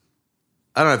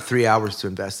 I don't have 3 hours to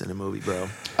invest in a movie, bro.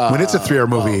 When it's a 3-hour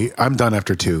movie, I'm done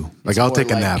after 2. Like I'll more take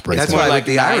a like- nap right That's there. more why like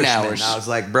with the 9 Irishman, hours. I was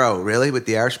like, bro, really? With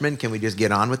the Irishman, can we just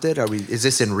get on with it? Is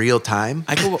this in real time?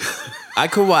 I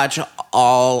could watch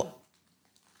all.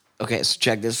 Okay, so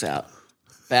check this out.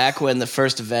 Back when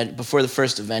before the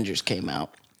first Avengers came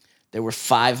out, there were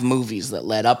 5 movies that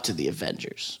led up to the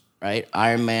Avengers, right?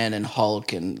 Iron Man and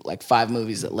Hulk and like 5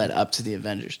 movies that led up to the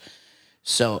Avengers.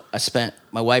 So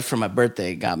my wife for my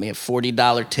birthday got me a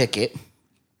 $40 ticket,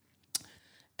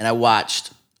 and I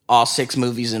watched all 6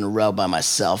 movies in a row by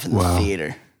myself in the Wow.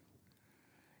 theater.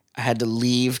 I had to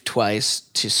leave twice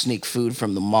to sneak food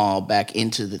from the mall back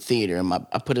into the theater, and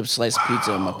I put a slice of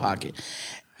pizza in my pocket.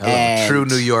 And- True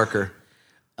New Yorker.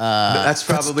 That's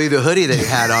probably the hoodie that he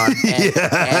had on.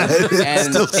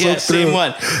 Same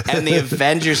one. And the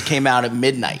Avengers came out at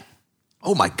midnight.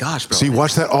 Oh my gosh, bro. So you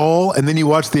watched that all, and then you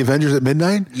watched the Avengers at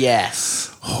midnight.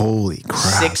 Yes. Holy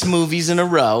crap! 6 movies in a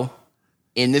row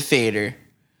in the theater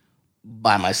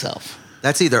by myself.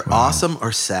 That's either awesome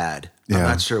or sad. I'm Yeah.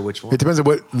 not sure which one. It depends on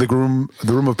what the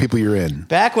room of people you're in.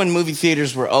 Back when movie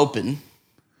theaters were open,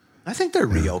 I think they're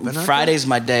reopened. aren't Friday's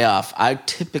my day off. I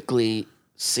typically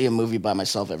see a movie by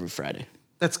myself every Friday. they?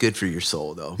 That's good for your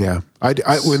soul, though. Yeah,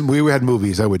 when we had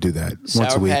movies, I would do that once a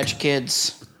Sour week. Patch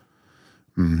Kids.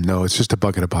 No, it's just a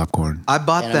bucket of popcorn. I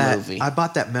bought And a that. movie. I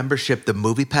bought that membership, the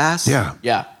Movie Pass. Yeah,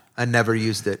 Yeah. I never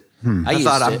used it. I used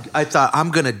it. I thought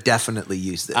I'm gonna definitely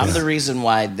use this. I'm the reason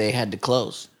why they had to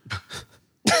close.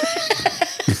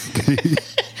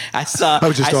 I saw I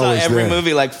was just always every there.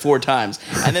 movie like 4 times,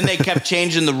 and then they kept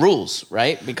changing the rules,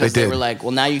 right? Because They they did. were like,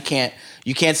 "Well, now you can't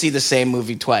see the same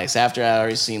movie twice." After I'd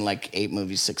already seen like 8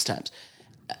 movies 6 times,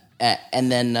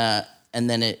 and then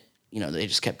it, they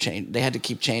just kept changing. They had to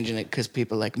keep changing it because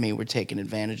people like me were taking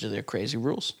advantage of their crazy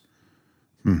rules.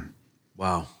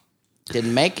 Wow.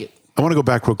 Didn't make it. I want to go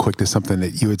back real quick to something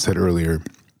that you had said earlier.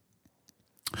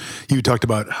 You talked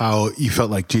about how you felt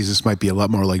like Jesus might be a lot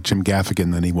more like Jim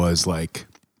Gaffigan than he was like,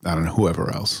 I don't know, whoever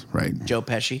else, right? Joe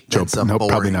Pesci. Joe- That's a no, boring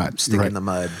probably not. Stick Right. in the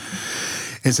mud.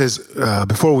 It says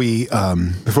before we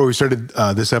started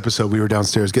this episode, we were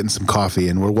downstairs getting some coffee,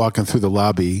 and we're walking through the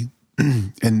lobby,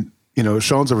 and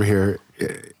Sean's over here.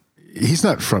 He's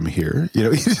not from here,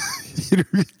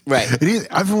 Right. And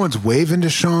everyone's waving to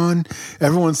Sean.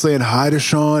 Everyone's saying hi to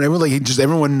Sean.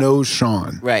 Everyone knows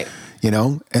Sean, Right.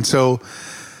 And so,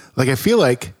 like, I feel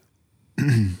like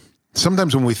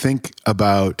sometimes when we think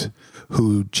about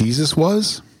who Jesus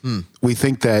was, we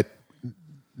think that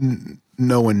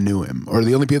no one knew him, or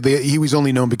the only people he was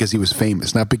only known because he was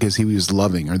famous, not because he was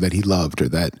loving or that he loved or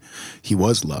that he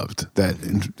was loved.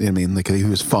 Like he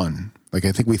was fun. Like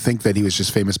I think we think that he was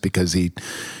just famous because he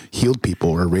healed people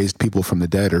or raised people from the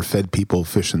dead or fed people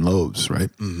fish and loaves, right?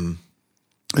 Mm-hmm.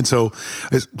 And so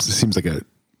it seems like a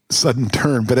sudden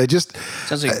turn, but I just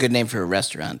Sounds like a good name for a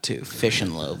restaurant too. Fish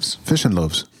and Loaves. fish and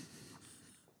loaves.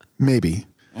 Maybe.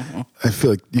 I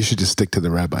feel like you should just stick to the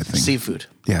rabbi thing. Seafood.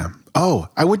 Yeah. Oh,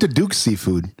 I went to Duke's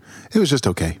Seafood. It was just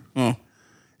okay.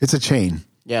 It's a chain.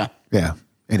 Yeah. Yeah.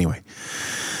 Anyway,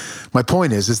 my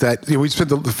point is that we spent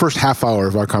the first half hour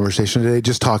of our conversation today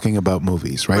just talking about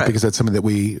movies, right? Because that's something that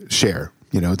we share.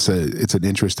 It's an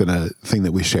interest in a thing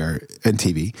that we share in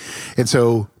TV. And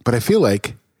so, but I feel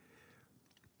like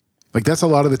that's a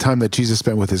lot of the time that Jesus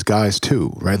spent with his guys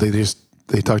too, right?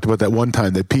 They talked about that one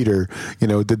time that Peter,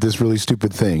 did this really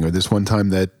stupid thing, or this one time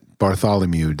that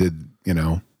Bartholomew did,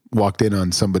 walked in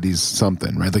on somebody's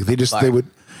something, right? Like they would,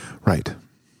 right.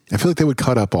 I feel like they would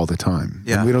cut up all the time.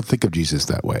 Yeah. And we don't think of Jesus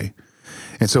that way.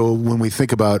 And so when we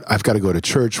think about, I've got to go to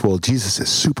church, well, Jesus is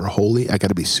super holy. I got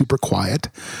to be super quiet.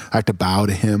 I have to bow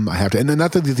to him. And then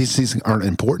not that these things aren't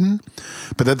important,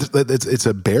 but it's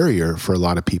a barrier for a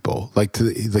lot of people. Like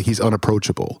he's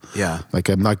unapproachable. Yeah. Like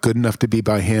I'm not good enough to be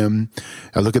by him.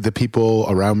 I look at the people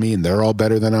around me and they're all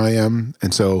better than I am.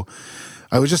 And so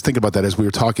I was just thinking about that as we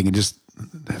were talking and just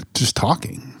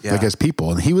talking like as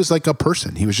people. And he was like a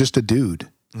person. He was just a dude,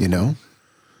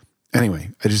 Anyway,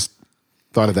 I just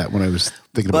thought of that when I was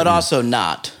thinking about it. But also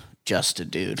not just a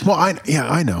dude. Well, I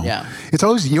know. Yeah. It's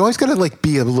always, you always got to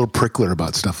be a little prickler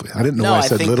about stuff. I didn't know No, why I I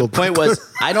said think little the point prickler.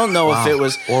 was, I don't know if it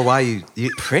was Or why you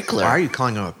prickler. Why are you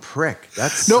calling him a prick?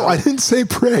 That's No, I didn't say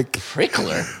prick. prickler.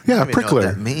 Yeah, I don't even know prickler.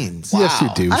 what that means. Yes, you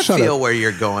Wow. do. I Shut feel up. where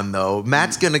you're going though.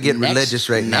 Matt's gonna get religious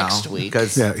right now next week.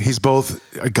 because Yeah, he's both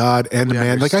a God and a We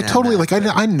man. Like I understand totally,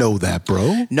 that, I know that,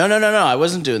 bro. No. I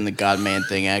wasn't doing the God man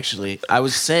thing, actually. I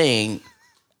was saying,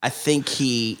 I think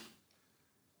he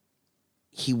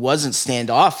wasn't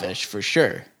standoffish for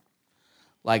sure.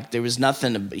 Like there was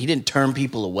nothing, he didn't turn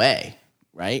people away,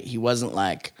 right? He wasn't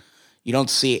like, you don't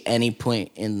see any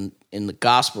point in the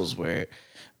Gospels where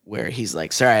he's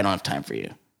like, sorry, I don't have time for you.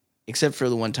 Except for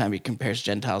the one time he compares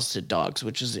Gentiles to dogs,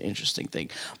 which is an interesting thing.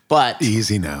 But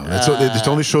Easy now. It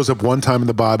only shows up one time in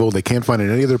the Bible. They can't find it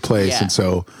in any other place. yeah. And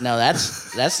so, No,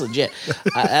 that's legit.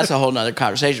 That's a whole nother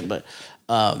conversation. But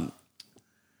but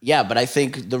I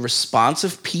think the response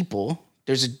of people,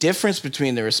 there's a difference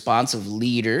between the response of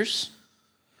leaders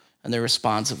and the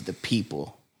response of the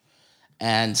people.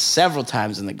 And several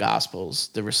times in the Gospels,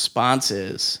 the response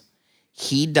is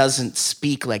he doesn't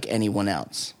speak like anyone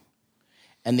else.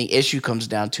 And the issue comes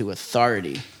down to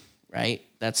authority, right?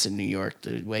 That's in New York.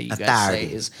 The way you guys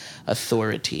say is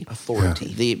authority.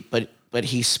 authority. But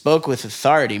he spoke with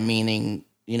authority, meaning,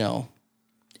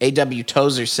 A.W.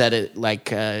 Tozer said it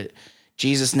like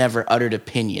Jesus never uttered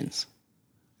opinions.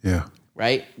 yeah.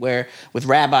 Right? Where with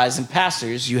rabbis and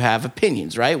pastors, you have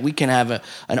opinions, right? We can have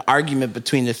an argument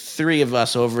between the three of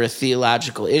us over a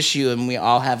theological issue, and we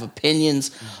all have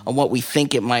opinions on what we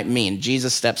think it might mean.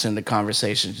 Jesus steps into the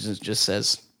conversation and just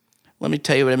says, let me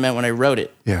tell you what I meant when I wrote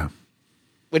it. Yeah.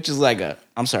 Which is like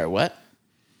I'm sorry, what?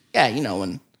 Yeah,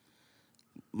 when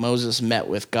Moses met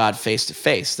with God face to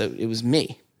face, that it was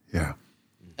me. Yeah.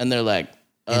 And they're like,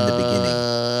 in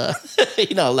the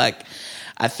beginning.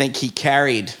 I think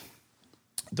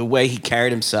the way he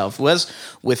carried himself was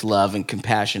with love and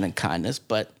compassion and kindness,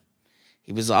 but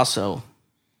he was also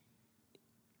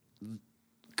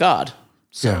God.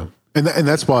 So yeah. And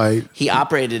that's why he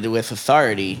operated with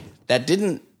authority that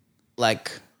didn't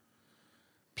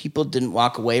people didn't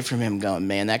walk away from him going,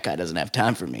 man, that guy doesn't have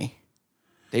time for me.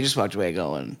 They just walked away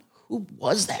going, who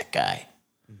was that guy?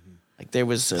 Like there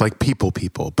was people,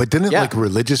 but didn't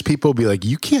religious people be like,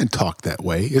 you can't talk that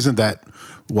way? Isn't that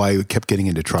why we kept getting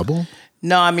into trouble?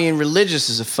 No, I mean,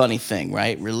 religious is a funny thing,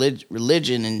 right?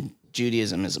 Religion in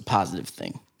Judaism is a positive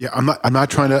thing. Yeah, I'm not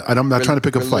trying to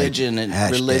pick a fight. Religion and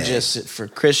religious for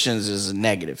Christians is a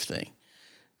negative thing.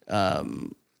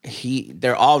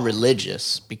 They're all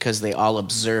religious because they all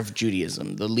observe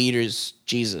Judaism. The leaders,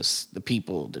 Jesus, the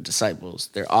people, the disciples,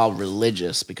 they're all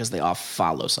religious because they all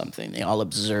follow something. They all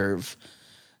observe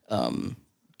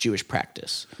Jewish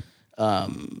practice.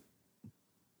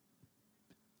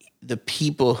 The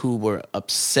people who were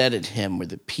upset at him were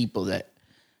the people that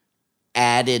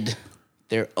added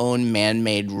their own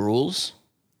man-made rules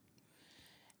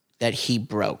that he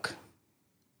broke.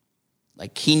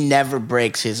 Like he never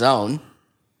breaks his own.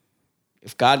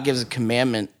 If God gives a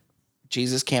commandment,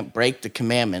 Jesus can't break the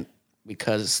commandment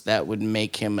because that would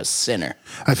make him a sinner.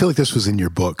 I feel like this was in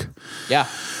your book. Yeah.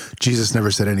 Jesus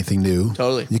never said anything new.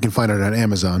 Totally. You can find it on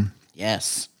Amazon.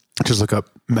 Yes. Just look up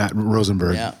Matt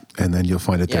Rosenberg, and then you'll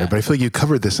find it there. But I feel like you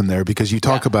covered this in there because you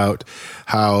talk about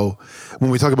how, when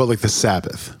we talk about the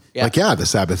Sabbath, the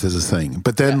Sabbath is a thing.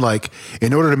 But then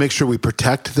in order to make sure we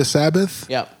protect the Sabbath,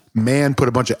 man put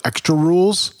a bunch of extra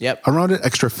rules Yep. around it,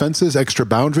 extra fences, extra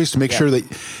boundaries to make sure that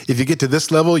if you get to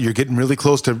this level, you're getting really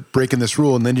close to breaking this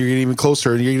rule, and then you're getting even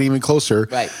closer, and you're getting even closer.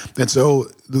 Right. And so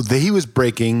he was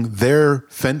breaking their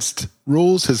fenced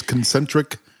rules, his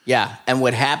concentric. Yeah. And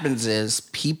what happens is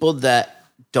people that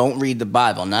don't read the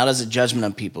Bible, not as a judgment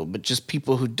on people, but just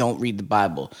people who don't read the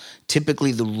Bible,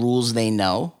 typically the rules they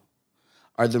know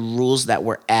are the rules that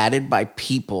were added by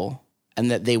people and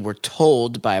that they were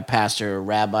told by a pastor or a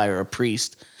rabbi or a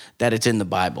priest that it's in the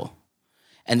Bible.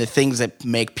 And the things that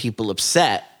make people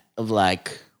upset of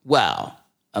like, well,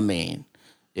 I mean,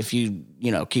 if you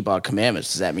keep all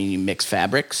commandments, does that mean you mix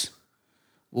fabrics?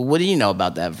 Well, what do you know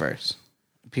about that verse?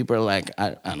 People are like,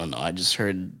 I don't know. I just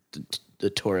heard the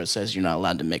Torah says you're not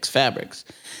allowed to mix fabrics.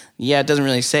 Yeah, it doesn't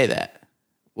really say that.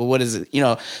 Well, what is it?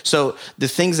 So the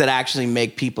things that actually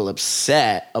make people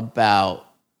upset about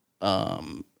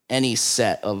any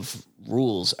set of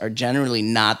rules are generally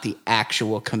not the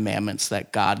actual commandments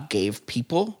that God gave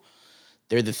people.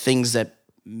 They're the things that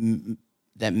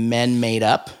men made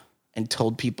up and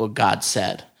told people God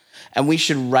said. And we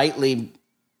should rightly,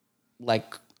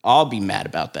 all be mad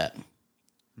about that.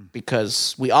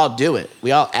 Because we all do it.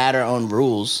 We all add our own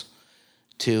rules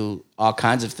to all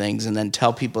kinds of things and then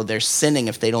tell people they're sinning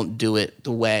if they don't do it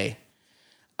the way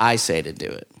I say to do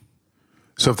it.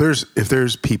 So if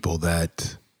there's people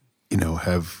that,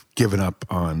 have given up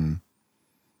on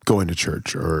going to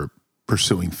church or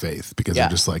pursuing faith because they're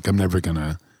just like, I'm never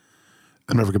gonna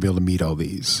be able to meet all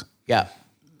these. Yeah.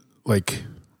 Like,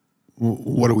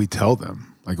 what do we tell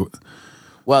them? Like,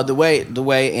 well, the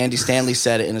way Andy Stanley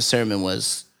said it in a sermon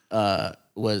was,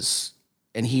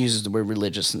 and he uses the word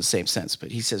religious in the same sense,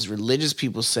 but he says religious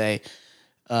people say,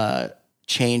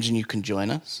 change and you can join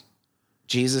us.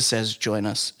 Jesus says, join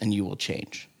us and you will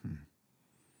change.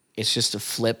 It's just a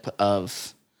flip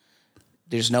of,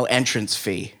 there's no entrance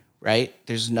fee, right?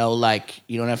 There's no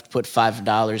you don't have to put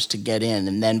 $5 to get in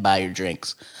and then buy your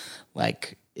drinks. And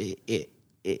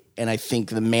I think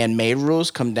the man-made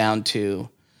rules come down to,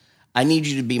 I need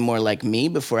you to be more like me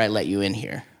before I let you in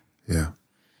here. Yeah.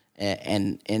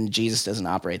 And Jesus doesn't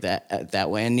operate that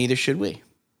way, and neither should we.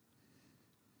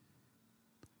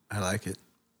 I like it.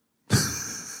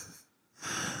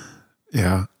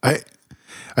 Yeah.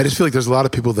 I just feel like there's a lot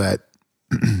of people that,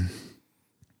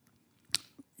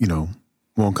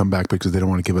 won't come back because they don't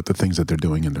want to give up the things that they're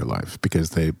doing in their life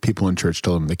because people in church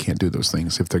tell them they can't do those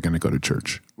things if they're going to go to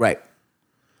church. Right.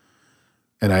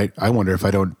 And I wonder if I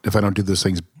don't do those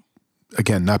things,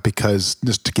 again, not because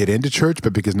just to get into church,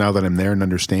 but because now that I'm there and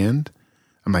understand,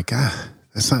 I'm like,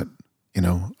 that's not,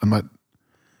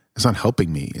 it's not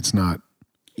helping me. It's not,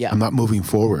 I'm not moving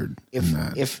forward in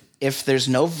that. If there's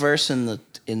no verse in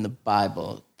the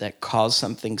Bible that calls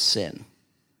something sin,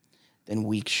 then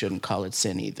we shouldn't call it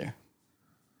sin either.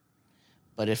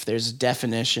 But if there's a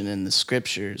definition in the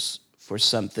scriptures for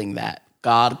something that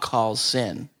God calls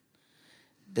sin,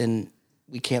 then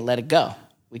we can't let it go.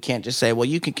 We can't just say, well,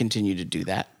 you can continue to do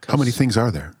that. How many things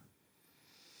are there?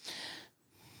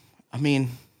 I mean,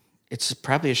 it's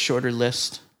probably a shorter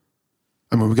list.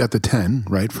 I mean, we got the 10,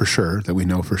 right, for sure, that we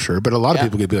know for sure. But a lot of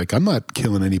people could be like, I'm not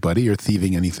killing anybody or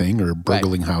thieving anything or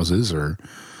burgling houses or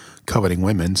coveting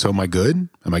women. So am I good?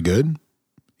 Am I good?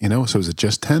 So is it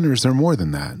just 10 or is there more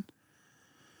than that?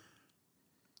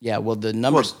 Yeah, well, the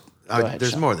numbers... Well,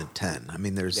 there's more than 10. I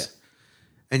mean, there's...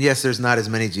 And yes, there's not as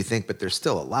many as you think, but there's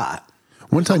still a lot.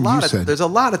 One time you said... There's a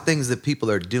lot of things that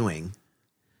people are doing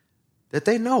that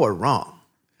they know are wrong.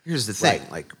 Here's the thing.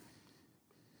 Like,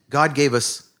 God gave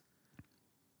us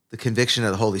the conviction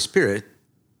of the Holy Spirit.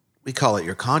 We call it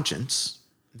your conscience.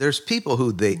 There's people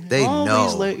who they know.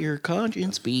 Always let your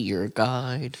conscience be your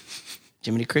guide.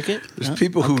 Jiminy Cricket? There's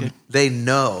people who they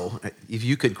know. If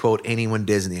you could quote anyone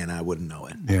Disney and I wouldn't know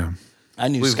it. Yeah. I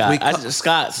knew Scott.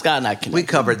 Scott and I connected. We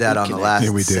covered that on the last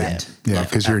we did. Yeah,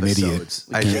 because you're an idiot.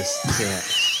 I just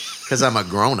can't. Because I'm a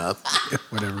grown-up.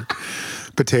 Whatever.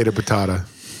 Potato.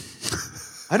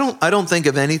 I don't think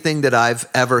of anything that I've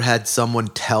ever had someone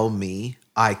tell me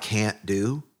I can't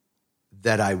do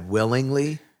that I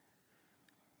willingly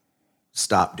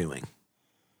stop doing.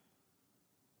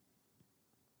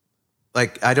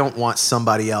 Like, I don't want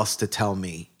somebody else to tell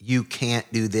me, you can't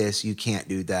do this, you can't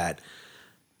do that.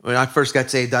 When I first got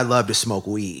saved, I loved to smoke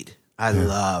weed. I'd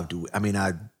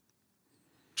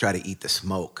try to eat the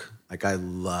smoke. Like, I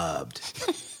loved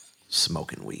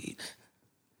smoking weed.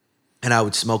 And I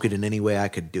would smoke it in any way I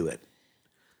could do it.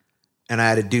 And I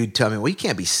had a dude tell me, well, you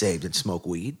can't be saved and smoke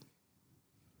weed.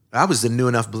 I was a new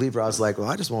enough believer. I was like, well,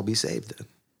 I just won't be saved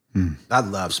then. I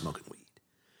love smoking weed.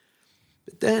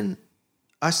 But then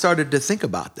I started to think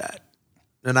about that.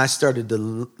 And I started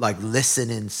to like listen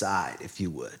inside, if you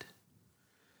would.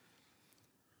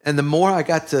 And the more I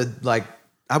got to like,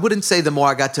 I wouldn't say the more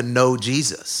I got to know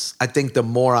Jesus. I think the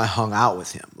more I hung out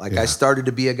with him. Like I started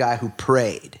to be a guy who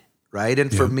prayed, right?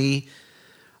 And for me,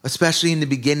 especially in the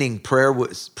beginning, prayer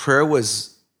was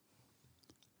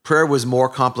more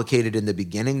complicated in the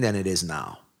beginning than it is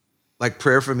now. Like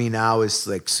prayer for me now is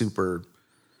like super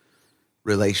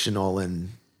relational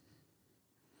and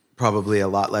probably a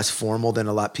lot less formal than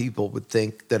a lot of people would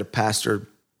think that a pastor's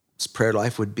prayer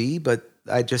life would be. But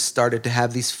I just started to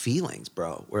have these feelings,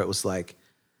 bro, where it was like,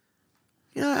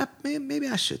 you know, maybe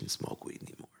I shouldn't smoke weed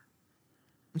anymore.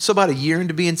 And so about a year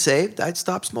into being saved, I'd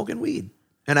stopped smoking weed.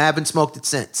 And I haven't smoked it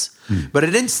since. But I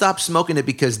didn't stop smoking it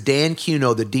because Dan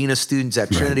Cuno, the dean of students at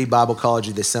Trinity Bible College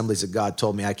of the Assemblies of God,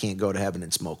 told me I can't go to heaven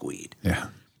and smoke weed. Yeah.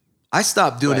 I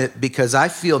stopped doing it because I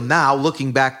feel now,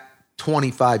 looking back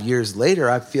 25 years later,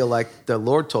 I feel like the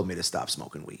Lord told me to stop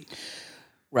smoking weed.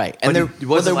 Right. And it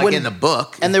wasn't like in the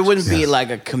book. And there wouldn't be like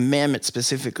a commandment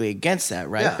specifically against that,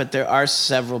 right? Yeah. But there are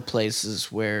several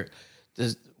places where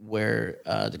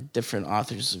the different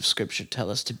authors of Scripture tell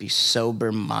us to be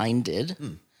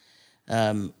sober-minded.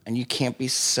 And you can't be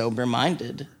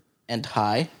sober-minded and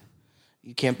high.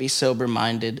 You can't be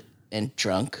sober-minded and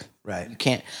drunk. Right. You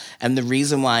can't. And the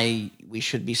reason why we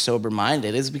should be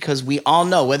sober-minded is because we all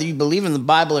know, whether you believe in the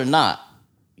Bible or not,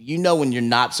 you know when you're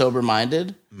not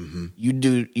sober-minded,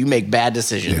 you make bad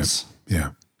decisions.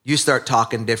 Yeah. You start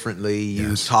talking differently,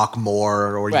 you talk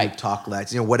more, or you talk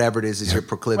less, whatever it is your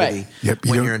proclivity. Yep.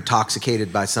 When you're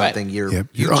intoxicated by something, you're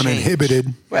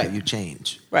uninhibited. Right, you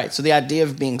change. Right, so the idea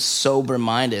of being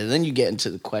sober-minded, and then you get into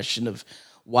the question of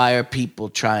why are people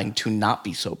trying to not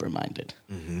be sober-minded?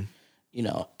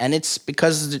 And it's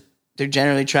because they're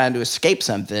generally trying to escape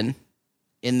something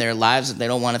in their lives that they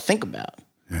don't want to think about.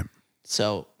 Yeah.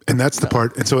 So... And that's the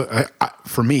part. And so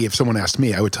for me, if someone asked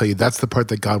me, I would tell you that's the part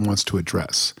that God wants to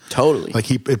address. Totally. Like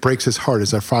it breaks his heart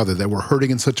as our Father that we're hurting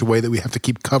in such a way that we have to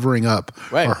keep covering up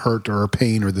our hurt or our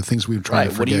pain or the things we've tried to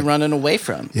forget. What are you running away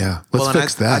from? Yeah. Let's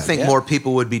fix that. I think more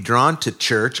people would be drawn to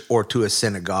church or to a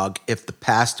synagogue if the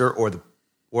pastor or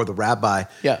the rabbi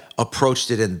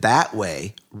approached it in that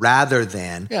way rather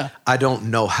than I don't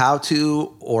know how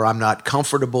to, or I'm not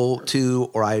comfortable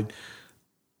to, or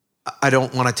I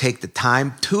don't want to take the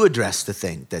time to address the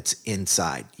thing that's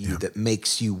inside you that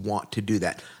makes you want to do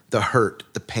that. The hurt,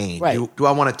 the pain. Right. Do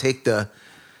I want to take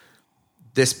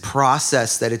this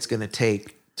process that it's going to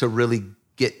take to really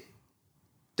get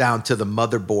down to the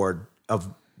motherboard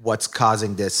of what's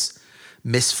causing this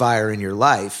misfire in your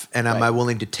life? And am I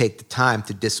willing to take the time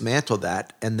to dismantle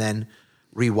that and then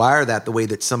rewire that the way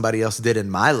that somebody else did in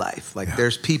my life? Like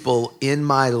there's people in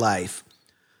my life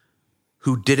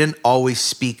who didn't always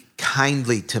speak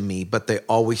kindly to me, but they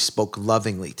always spoke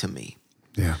lovingly to me.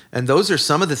 Yeah. And those are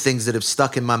some of the things that have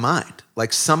stuck in my mind.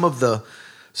 Like some of the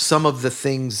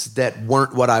things that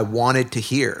weren't what I wanted to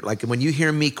hear. Like when you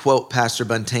hear me quote Pastor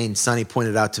Buntain, Sonny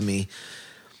pointed out to me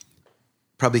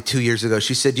probably 2 years ago,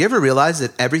 she said, "Do you ever realize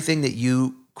that everything that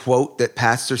you quote that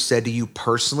pastor said to you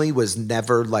personally was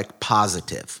never like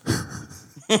positive?"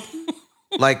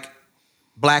 Like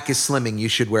black is slimming, you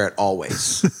should wear it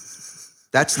always.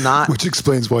 That's not... Which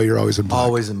explains why you're always in black.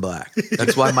 Always in black.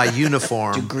 That's why my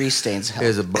uniform Do grease stains help?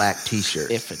 is a black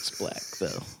t-shirt. If it's black,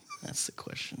 though. That's the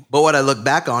question. But what I look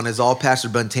back on is all Pastor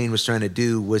Buntain was trying to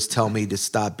do was tell me to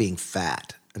stop being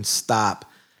fat and stop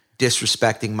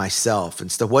disrespecting myself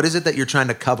and stuff. What is it that you're trying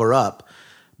to cover up?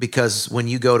 Because when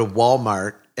you go to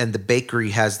Walmart and the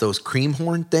bakery has those cream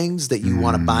horn things that you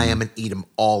want to buy them and eat them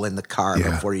all in the car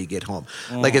before you get home.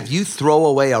 Like if you throw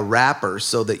away a wrapper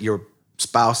so that your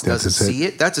spouse doesn't see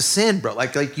it, that's a sin, bro.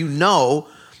 Like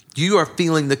you are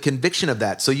feeling the conviction of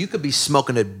that. So you could be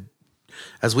smoking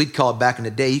as we'd call it back in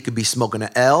the day, you could be smoking an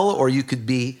L, or you could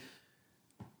be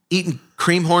eating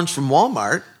cream horns from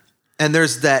Walmart, and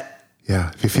there's that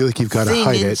if you feel like you've got to thing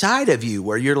hide inside of you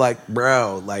where you're like,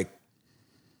 bro, like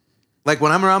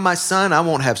when I'm around my son, I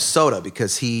won't have soda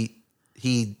because he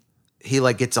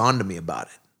like gets on to me about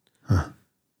it. Huh.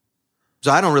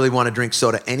 So I don't really want to drink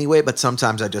soda anyway, but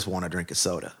sometimes I just want to drink a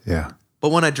soda. Yeah. But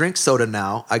when I drink soda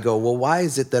now, I go, well, why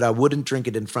is it that I wouldn't drink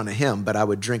it in front of him, but I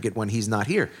would drink it when he's not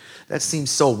here? That seems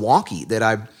so wonky that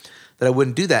I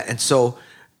wouldn't do that. And so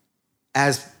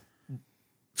as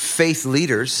faith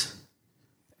leaders,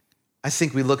 I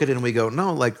think we look at it and we go,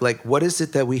 no, like what is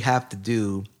it that we have to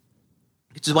do?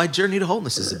 Which is why Journey to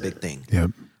Wholeness is a big thing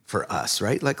for us,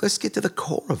 right? Like, let's get to the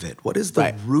core of it. What is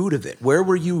the root of it? Where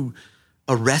were you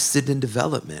arrested in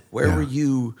development? Where were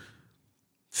you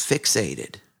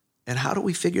fixated? And how do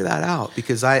we figure that out?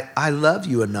 Because I love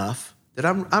you enough that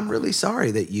I'm really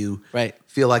sorry that you Right.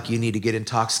 feel like you need to get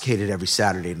intoxicated every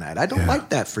Saturday night. I don't like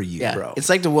that for you, Yeah, bro. it's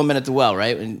like the woman at the well,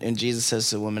 right? And Jesus says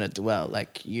to the woman at the well,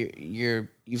 like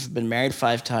you've been married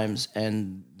 5 times,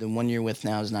 and the one you're with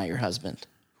now is not your husband.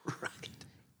 Right.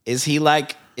 Is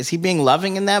he being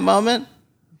loving in that moment?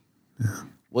 Yeah.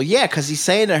 Well, yeah, because he's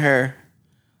saying to her,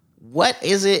 what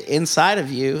is it inside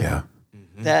of you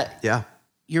that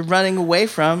you're running away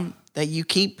from, that you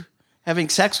keep having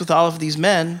sex with all of these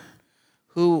men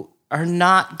who are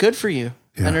not good for you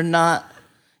and are not,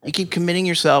 you keep committing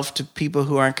yourself to people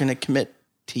who aren't going to commit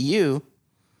to you.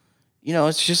 You know,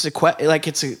 it's just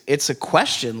it's a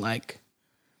question. Like,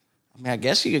 I mean, I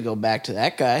guess you could go back to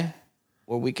that guy,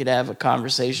 or we could have a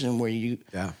conversation where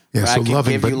where I so can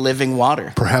loving, give you living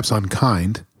water. Perhaps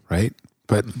unkind, right?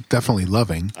 But definitely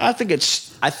loving. I think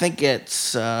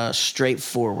it's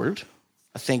straightforward.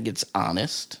 I think it's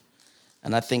honest.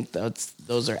 And I think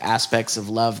those are aspects of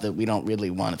love that we don't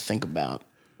really want to think about.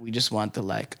 We just want to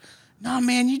like, no,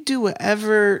 man, you do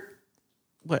whatever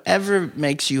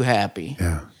makes you happy.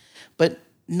 Yeah. But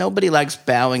nobody likes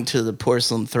bowing to the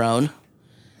porcelain throne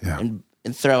and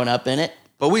throwing up in it.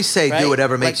 But we say right? do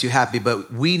whatever makes you happy,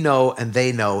 but we know and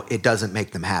they know it doesn't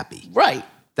make them happy. Right.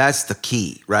 That's the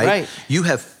key, right? Right. You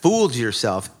have fooled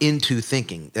yourself into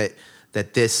thinking that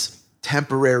this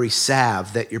temporary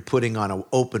salve that you're putting on an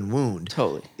open wound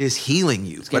is healing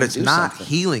you, but it's not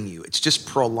healing you. It's just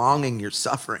prolonging your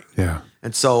suffering. Yeah.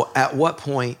 And so at what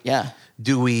point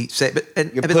do we say,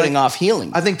 you're putting off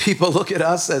healing? I think people look at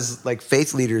us as like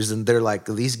faith leaders and they're like,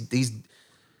 these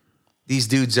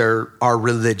dudes are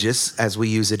religious, as we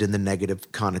use it in the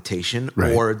negative connotation,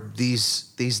 right. or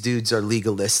these dudes are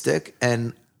legalistic.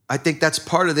 And I think that's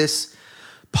part of this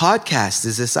podcast,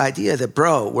 is this idea that,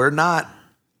 bro, we're not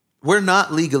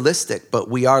legalistic, but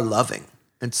we are loving.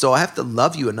 And so I have to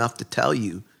love you enough to tell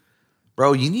you,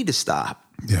 bro, you need to stop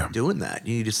doing that.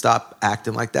 You need to stop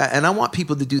acting like that. And I want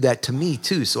people to do that to me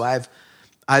too. So I've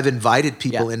invited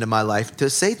people into my life to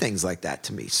say things like that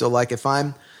to me. So like if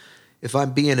I'm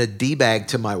being a D-bag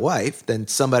to my wife, then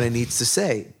somebody needs to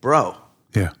say, bro,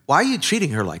 why are you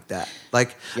treating her like that?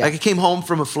 Like I came home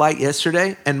from a flight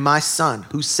yesterday and my son,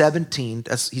 who's 17,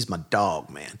 he's my dog,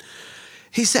 man.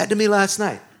 He said to me last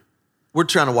night, we're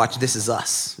trying to watch This Is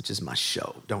Us, which is my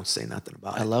show. Don't say nothing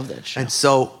about it. I love that show. And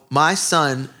so my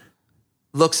son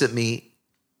looks at me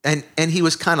and he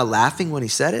was kind of laughing when he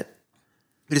said it.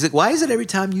 But he's like, why is it every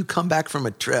time you come back from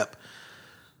a trip,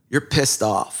 you're pissed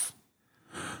off?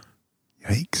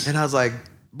 Yikes. And I was like,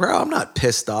 bro, I'm not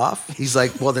pissed off. He's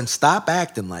like, well, then stop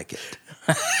acting like it.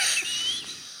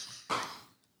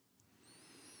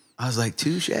 I was like,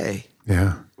 touche.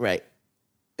 Yeah. Right.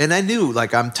 And I knew,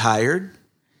 like, I'm tired.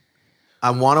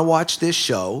 I want to watch this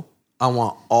show. I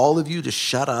want all of you to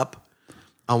shut up.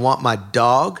 I want my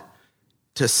dog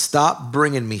to stop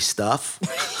bringing me stuff.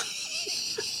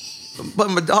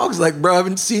 But my dog's like, bro, I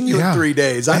haven't seen you in 3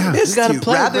 days. I missed you.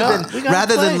 Play,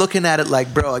 rather than looking at it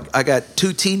like, bro, I got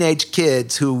 2 teenage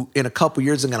kids who in a couple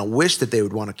years are going to wish that they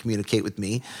would want to communicate with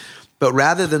me. But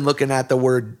rather than looking at the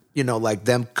word, like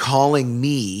them calling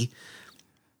me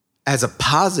as a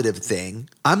positive thing,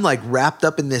 I'm like wrapped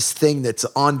up in this thing that's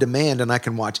on demand and I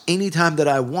can watch anytime that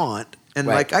I want. And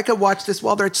like, I could watch this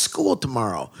while they're at school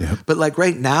tomorrow. Yep. But like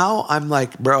right now, I'm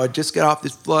like, bro, I just got off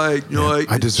this flight.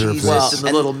 I deserve Jesus this. And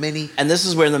the little mini. And this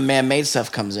is where the man-made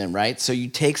stuff comes in, right? So you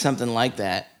take something like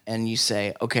that and you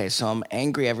say, okay, so I'm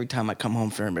angry every time I come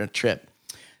home from a trip.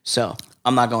 So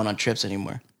I'm not going on trips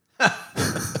anymore.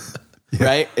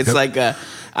 Right? It's like I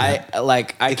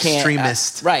can't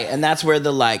extremist. Right. And that's where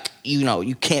the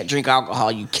you can't drink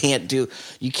alcohol, you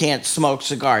can't smoke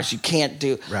cigars, you can't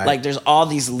do like there's all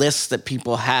these lists that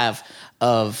people have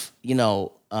of, and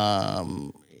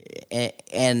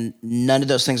none of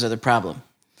those things are the problem.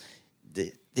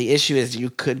 The issue is you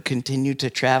could continue to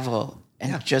travel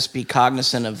and just be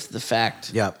cognizant of the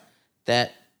fact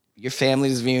that your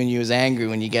family's viewing you as angry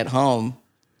when you get home.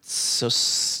 So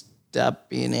stop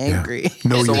being angry.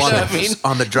 No, so yourself.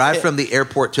 on the drive from the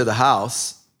airport to the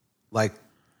house, like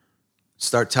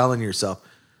start telling yourself,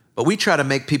 but we try to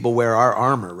make people wear our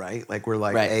armor, right? Like we're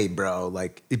like, hey bro,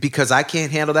 like because I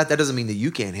can't handle that doesn't mean that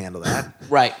you can't handle that.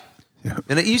 Right. Yeah.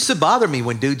 And it used to bother me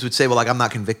when dudes would say, well, like, I'm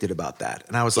not convicted about that.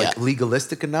 And I was like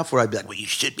legalistic enough where I'd be like, well, you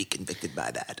should be convicted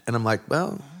by that. And I'm like,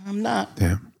 well, I'm not.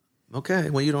 Yeah. Okay,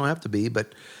 well, you don't have to be,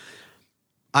 but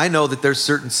I know that there's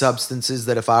certain substances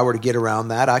that if I were to get around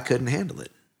that, I couldn't handle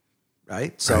it,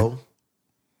 right? So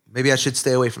maybe I should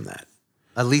stay away from that,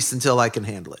 at least until I can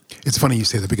handle it. It's funny you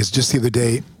say that because just the other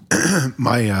day,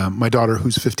 my daughter,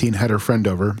 who's 15, had her friend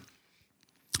over,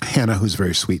 Hannah, who's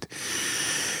very sweet.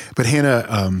 But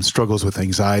Hannah struggles with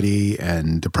anxiety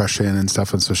and depression and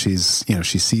stuff. And so she's,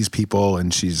 she sees people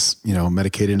and she's,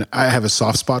 medicated. And I have a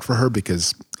soft spot for her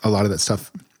because a lot of that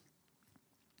stuff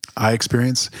I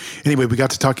experience. Anyway, we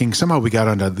got to talking. Somehow we got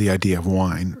onto the idea of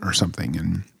wine or something.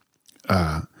 And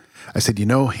I said,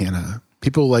 Hannah,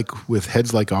 people with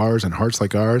heads like ours and hearts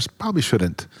like ours probably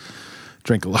shouldn't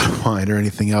drink a lot of wine or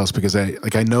anything else, because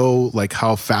I know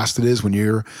how fast it is when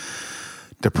you're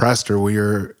depressed or when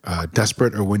you're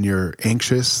desperate or when you're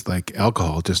anxious.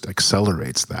 Alcohol just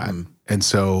accelerates that. And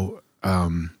so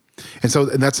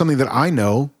that's something that I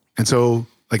know. And so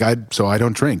I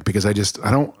don't drink because I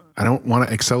don't want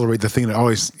to accelerate the thing that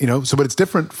always, but it's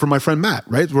different for my friend Matt,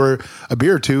 right? Where a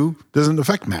beer or two doesn't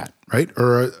affect Matt, right?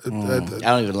 Or I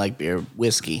don't even like beer,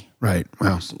 whiskey. Right.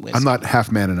 Well, Whiskey. I'm not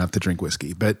half man enough to drink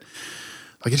whiskey, but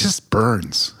it just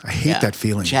burns. I hate that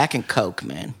feeling. Jack and Coke,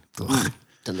 man.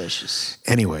 Delicious.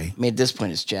 Anyway. I mean, at this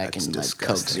point, it's Jack and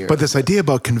Coke Zero. But this idea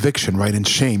about conviction, right, and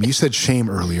shame, you said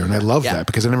shame earlier, and I love that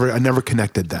because I never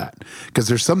connected that. Because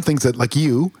there's some things that, like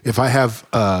you, if I have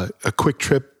a quick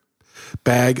trip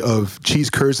bag of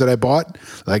cheese curds that I bought,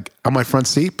 on my front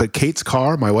seat, but Kate's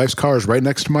car, my wife's car, is right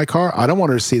next to my car, I don't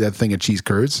want her to see that thing of cheese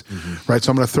curds, right? So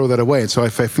I'm going to throw that away. And so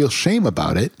if I feel shame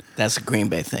about it. That's a Green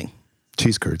Bay thing.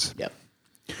 Cheese curds. Yep.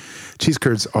 Cheese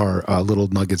curds are little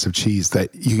nuggets of cheese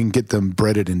that you can get them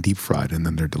breaded and deep fried, and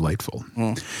then they're delightful.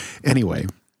 Anyway,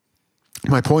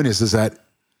 my point is that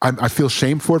I feel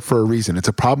shame for it for a reason. It's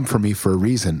a problem for me for a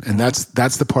reason, and that's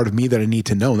the part of me that I need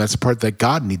to know. And that's the part that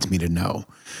God needs me to know.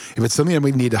 If it's something that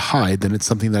we need to hide, then it's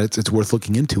something that it's worth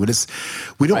looking into. And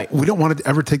we don't want to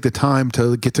ever take the time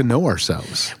to get to know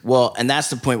ourselves. Well, and that's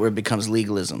the point where it becomes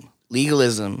legalism.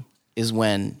 Legalism is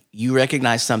when you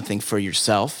recognize something for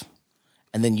yourself,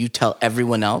 and then you tell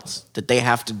everyone else that they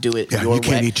have to do it your way. You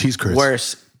can't eat cheese curds.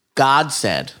 Worse, God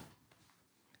said,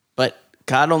 but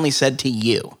God only said to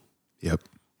you. Yep.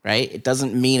 Right? It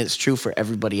doesn't mean it's true for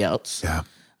everybody else. Yeah.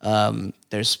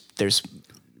 There's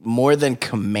more than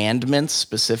commandments,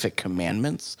 specific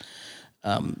commandments.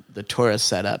 The Torah is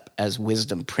set up as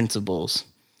wisdom principles.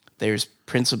 There's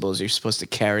principles you're supposed to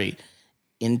carry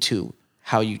into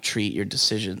how you treat your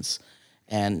decisions.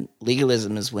 And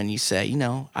legalism is when you say,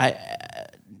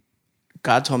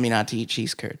 God told me not to eat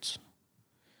cheese curds.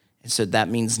 And so that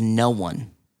means no one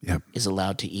is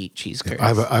allowed to eat cheese curds. I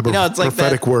have a it's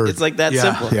prophetic word. It's like that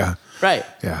simple. Yeah. Right.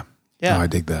 Yeah. Yeah. No, I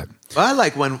dig that. I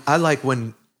like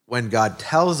when God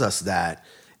tells us that,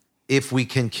 if we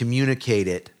can communicate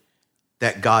it,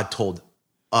 that God told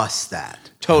us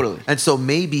that. Totally. And so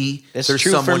maybe That's there's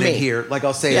true for someone in me. here,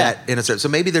 I'll say that in a certain. So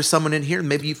maybe there's someone in here, and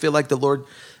maybe you feel like the Lord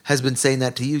has been saying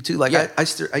that to you too. A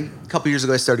couple years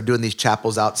ago, I started doing these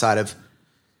chapels outside of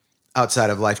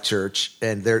Life Church,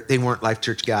 and they weren't Life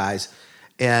Church guys.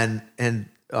 And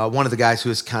one of the guys who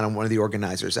was kind of one of the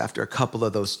organizers, after a couple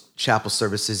of those chapel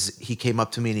services, he came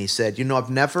up to me and he said,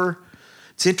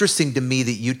 it's interesting to me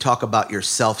that you talk about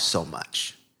yourself so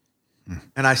much.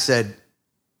 And I said,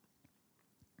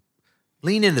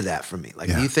 lean into that for me.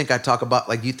 Do you think I talk about,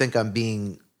 do you think I'm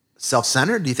being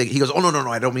self-centered? Do you think, he goes, oh,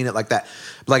 no, I don't mean it like that.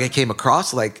 I came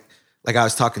across like I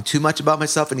was talking too much about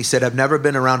myself. And he said, I've never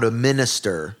been around a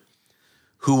minister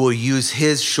who will use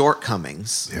his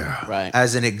shortcomings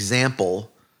as an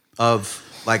example of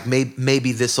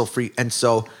maybe this will free. And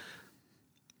so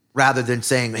rather than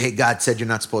saying, hey, God said you're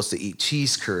not supposed to eat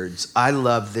cheese curds, I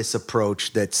love this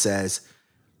approach that says,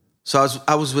 so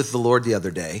I was with the Lord the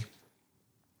other day,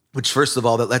 which first of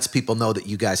all, that lets people know that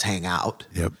you guys hang out.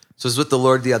 Yep. So I was with the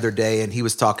Lord the other day, and he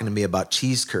was talking to me about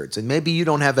cheese curds. And maybe you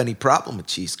don't have any problem with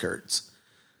cheese curds,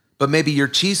 but maybe your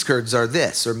cheese curds are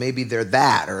this, or maybe they're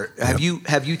that. Or have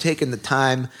you taken the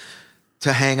time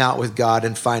to hang out with God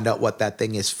and find out what that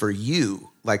thing is for you?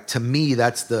 To me,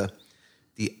 that's the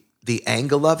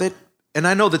angle of it. And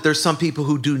I know that there's some people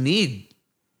who need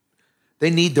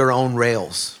their own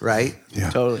rails, right?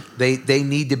 Yeah. Totally. They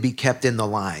need to be kept in the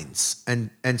lines.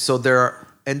 And so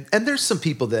there's some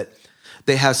people that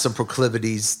they have some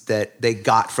proclivities that they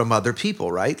got from other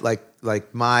people, right?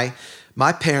 Like my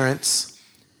parents,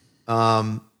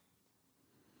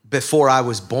 before I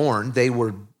was born, they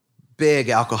were big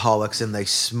alcoholics and they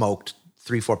smoked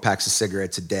 3-4 packs of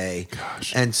cigarettes a day.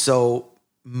 Gosh. And so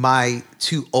my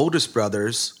two oldest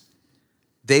brothers,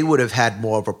 they would have had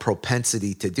more of a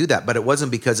propensity to do that, but it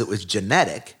wasn't because it was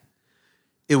genetic.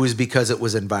 It was because it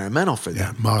was environmental for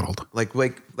them. Yeah, modeled. Like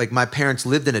my parents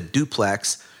lived in a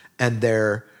duplex, and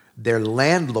their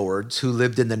landlords who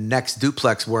lived in the next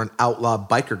duplex were an outlaw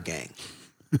biker gang.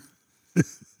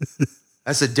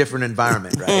 That's a different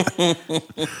environment, right?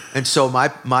 And so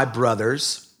my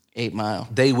brothers, 8 Mile,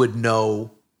 they would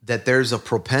know that there's a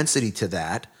propensity to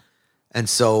that. And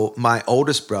so my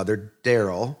oldest brother,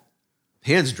 Daryl,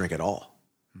 he doesn't drink at all.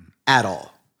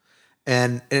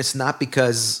 And it's not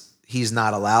because he's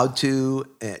not allowed to.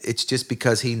 It's just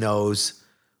because he knows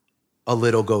a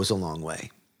little goes a long way.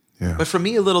 Yeah. But for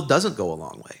me, a little doesn't go a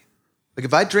long way. Like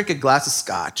if I drink a glass of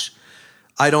scotch,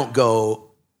 I don't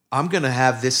go, I'm going to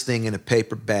have this thing in a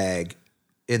paper bag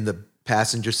in the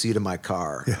passenger seat of my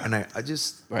car. Yeah. And I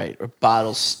just... Right. Or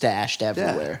bottles stashed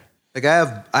everywhere. Like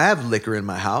I have liquor in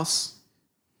my house.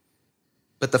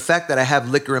 But the fact that I have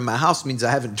liquor in my house means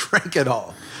I haven't drank it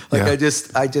all. Like Yeah. I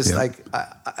just Yeah. like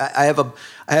I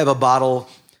have a bottle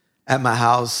at my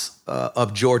house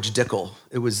of George Dickel.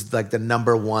 It was like the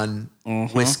number one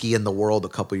whiskey in the world a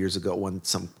couple years ago, won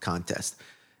some contest,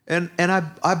 and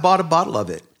I bought a bottle of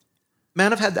it.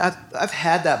 Man, I've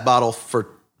had that bottle for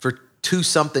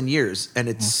 2-something years, and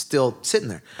it's still sitting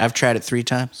there. I've tried it 3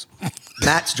 times.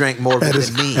 Matt's drank more of it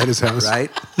than me at his house.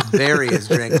 right? Barry has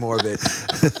drank more of it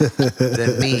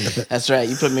than me. That's right.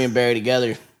 You put me and Barry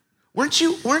together. Weren't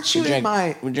you in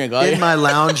my all my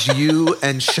lounge? You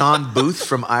and Sean Booth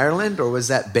from Ireland, or was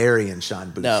that Barry and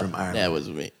Sean Booth No, from Ireland? that was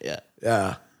me. Yeah.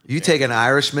 Yeah. You take an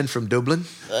Irishman from Dublin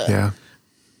Yeah.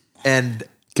 and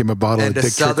Give him a bottle of a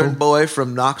Dick Southern Trickle. boy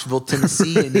from Knoxville,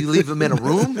 Tennessee, and you leave him in a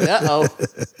room. Uh-oh.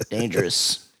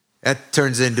 Dangerous. That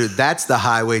turns into that's the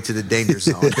highway to the danger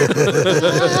zone.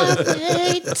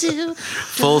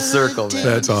 Full circle, man.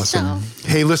 That's awesome.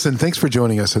 Hey, listen, thanks for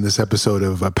joining us in this episode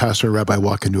of Pastor and Rabbi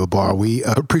Walk Into a Bar. We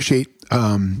appreciate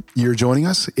your joining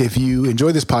us. If you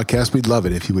enjoy this podcast, we'd love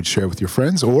it if you would share with your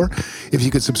friends, or if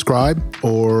you could subscribe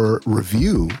or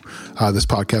review this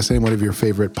podcast, any one of your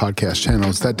favorite podcast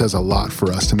channels. That does a lot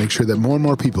for us to make sure that more and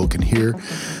more people can hear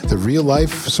the real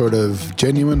life, sort of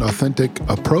genuine, authentic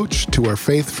approach to our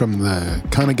faith from the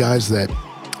kind of guys that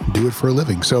do it for a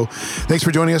living. So thanks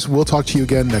for joining us. We'll talk to you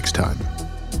again next time.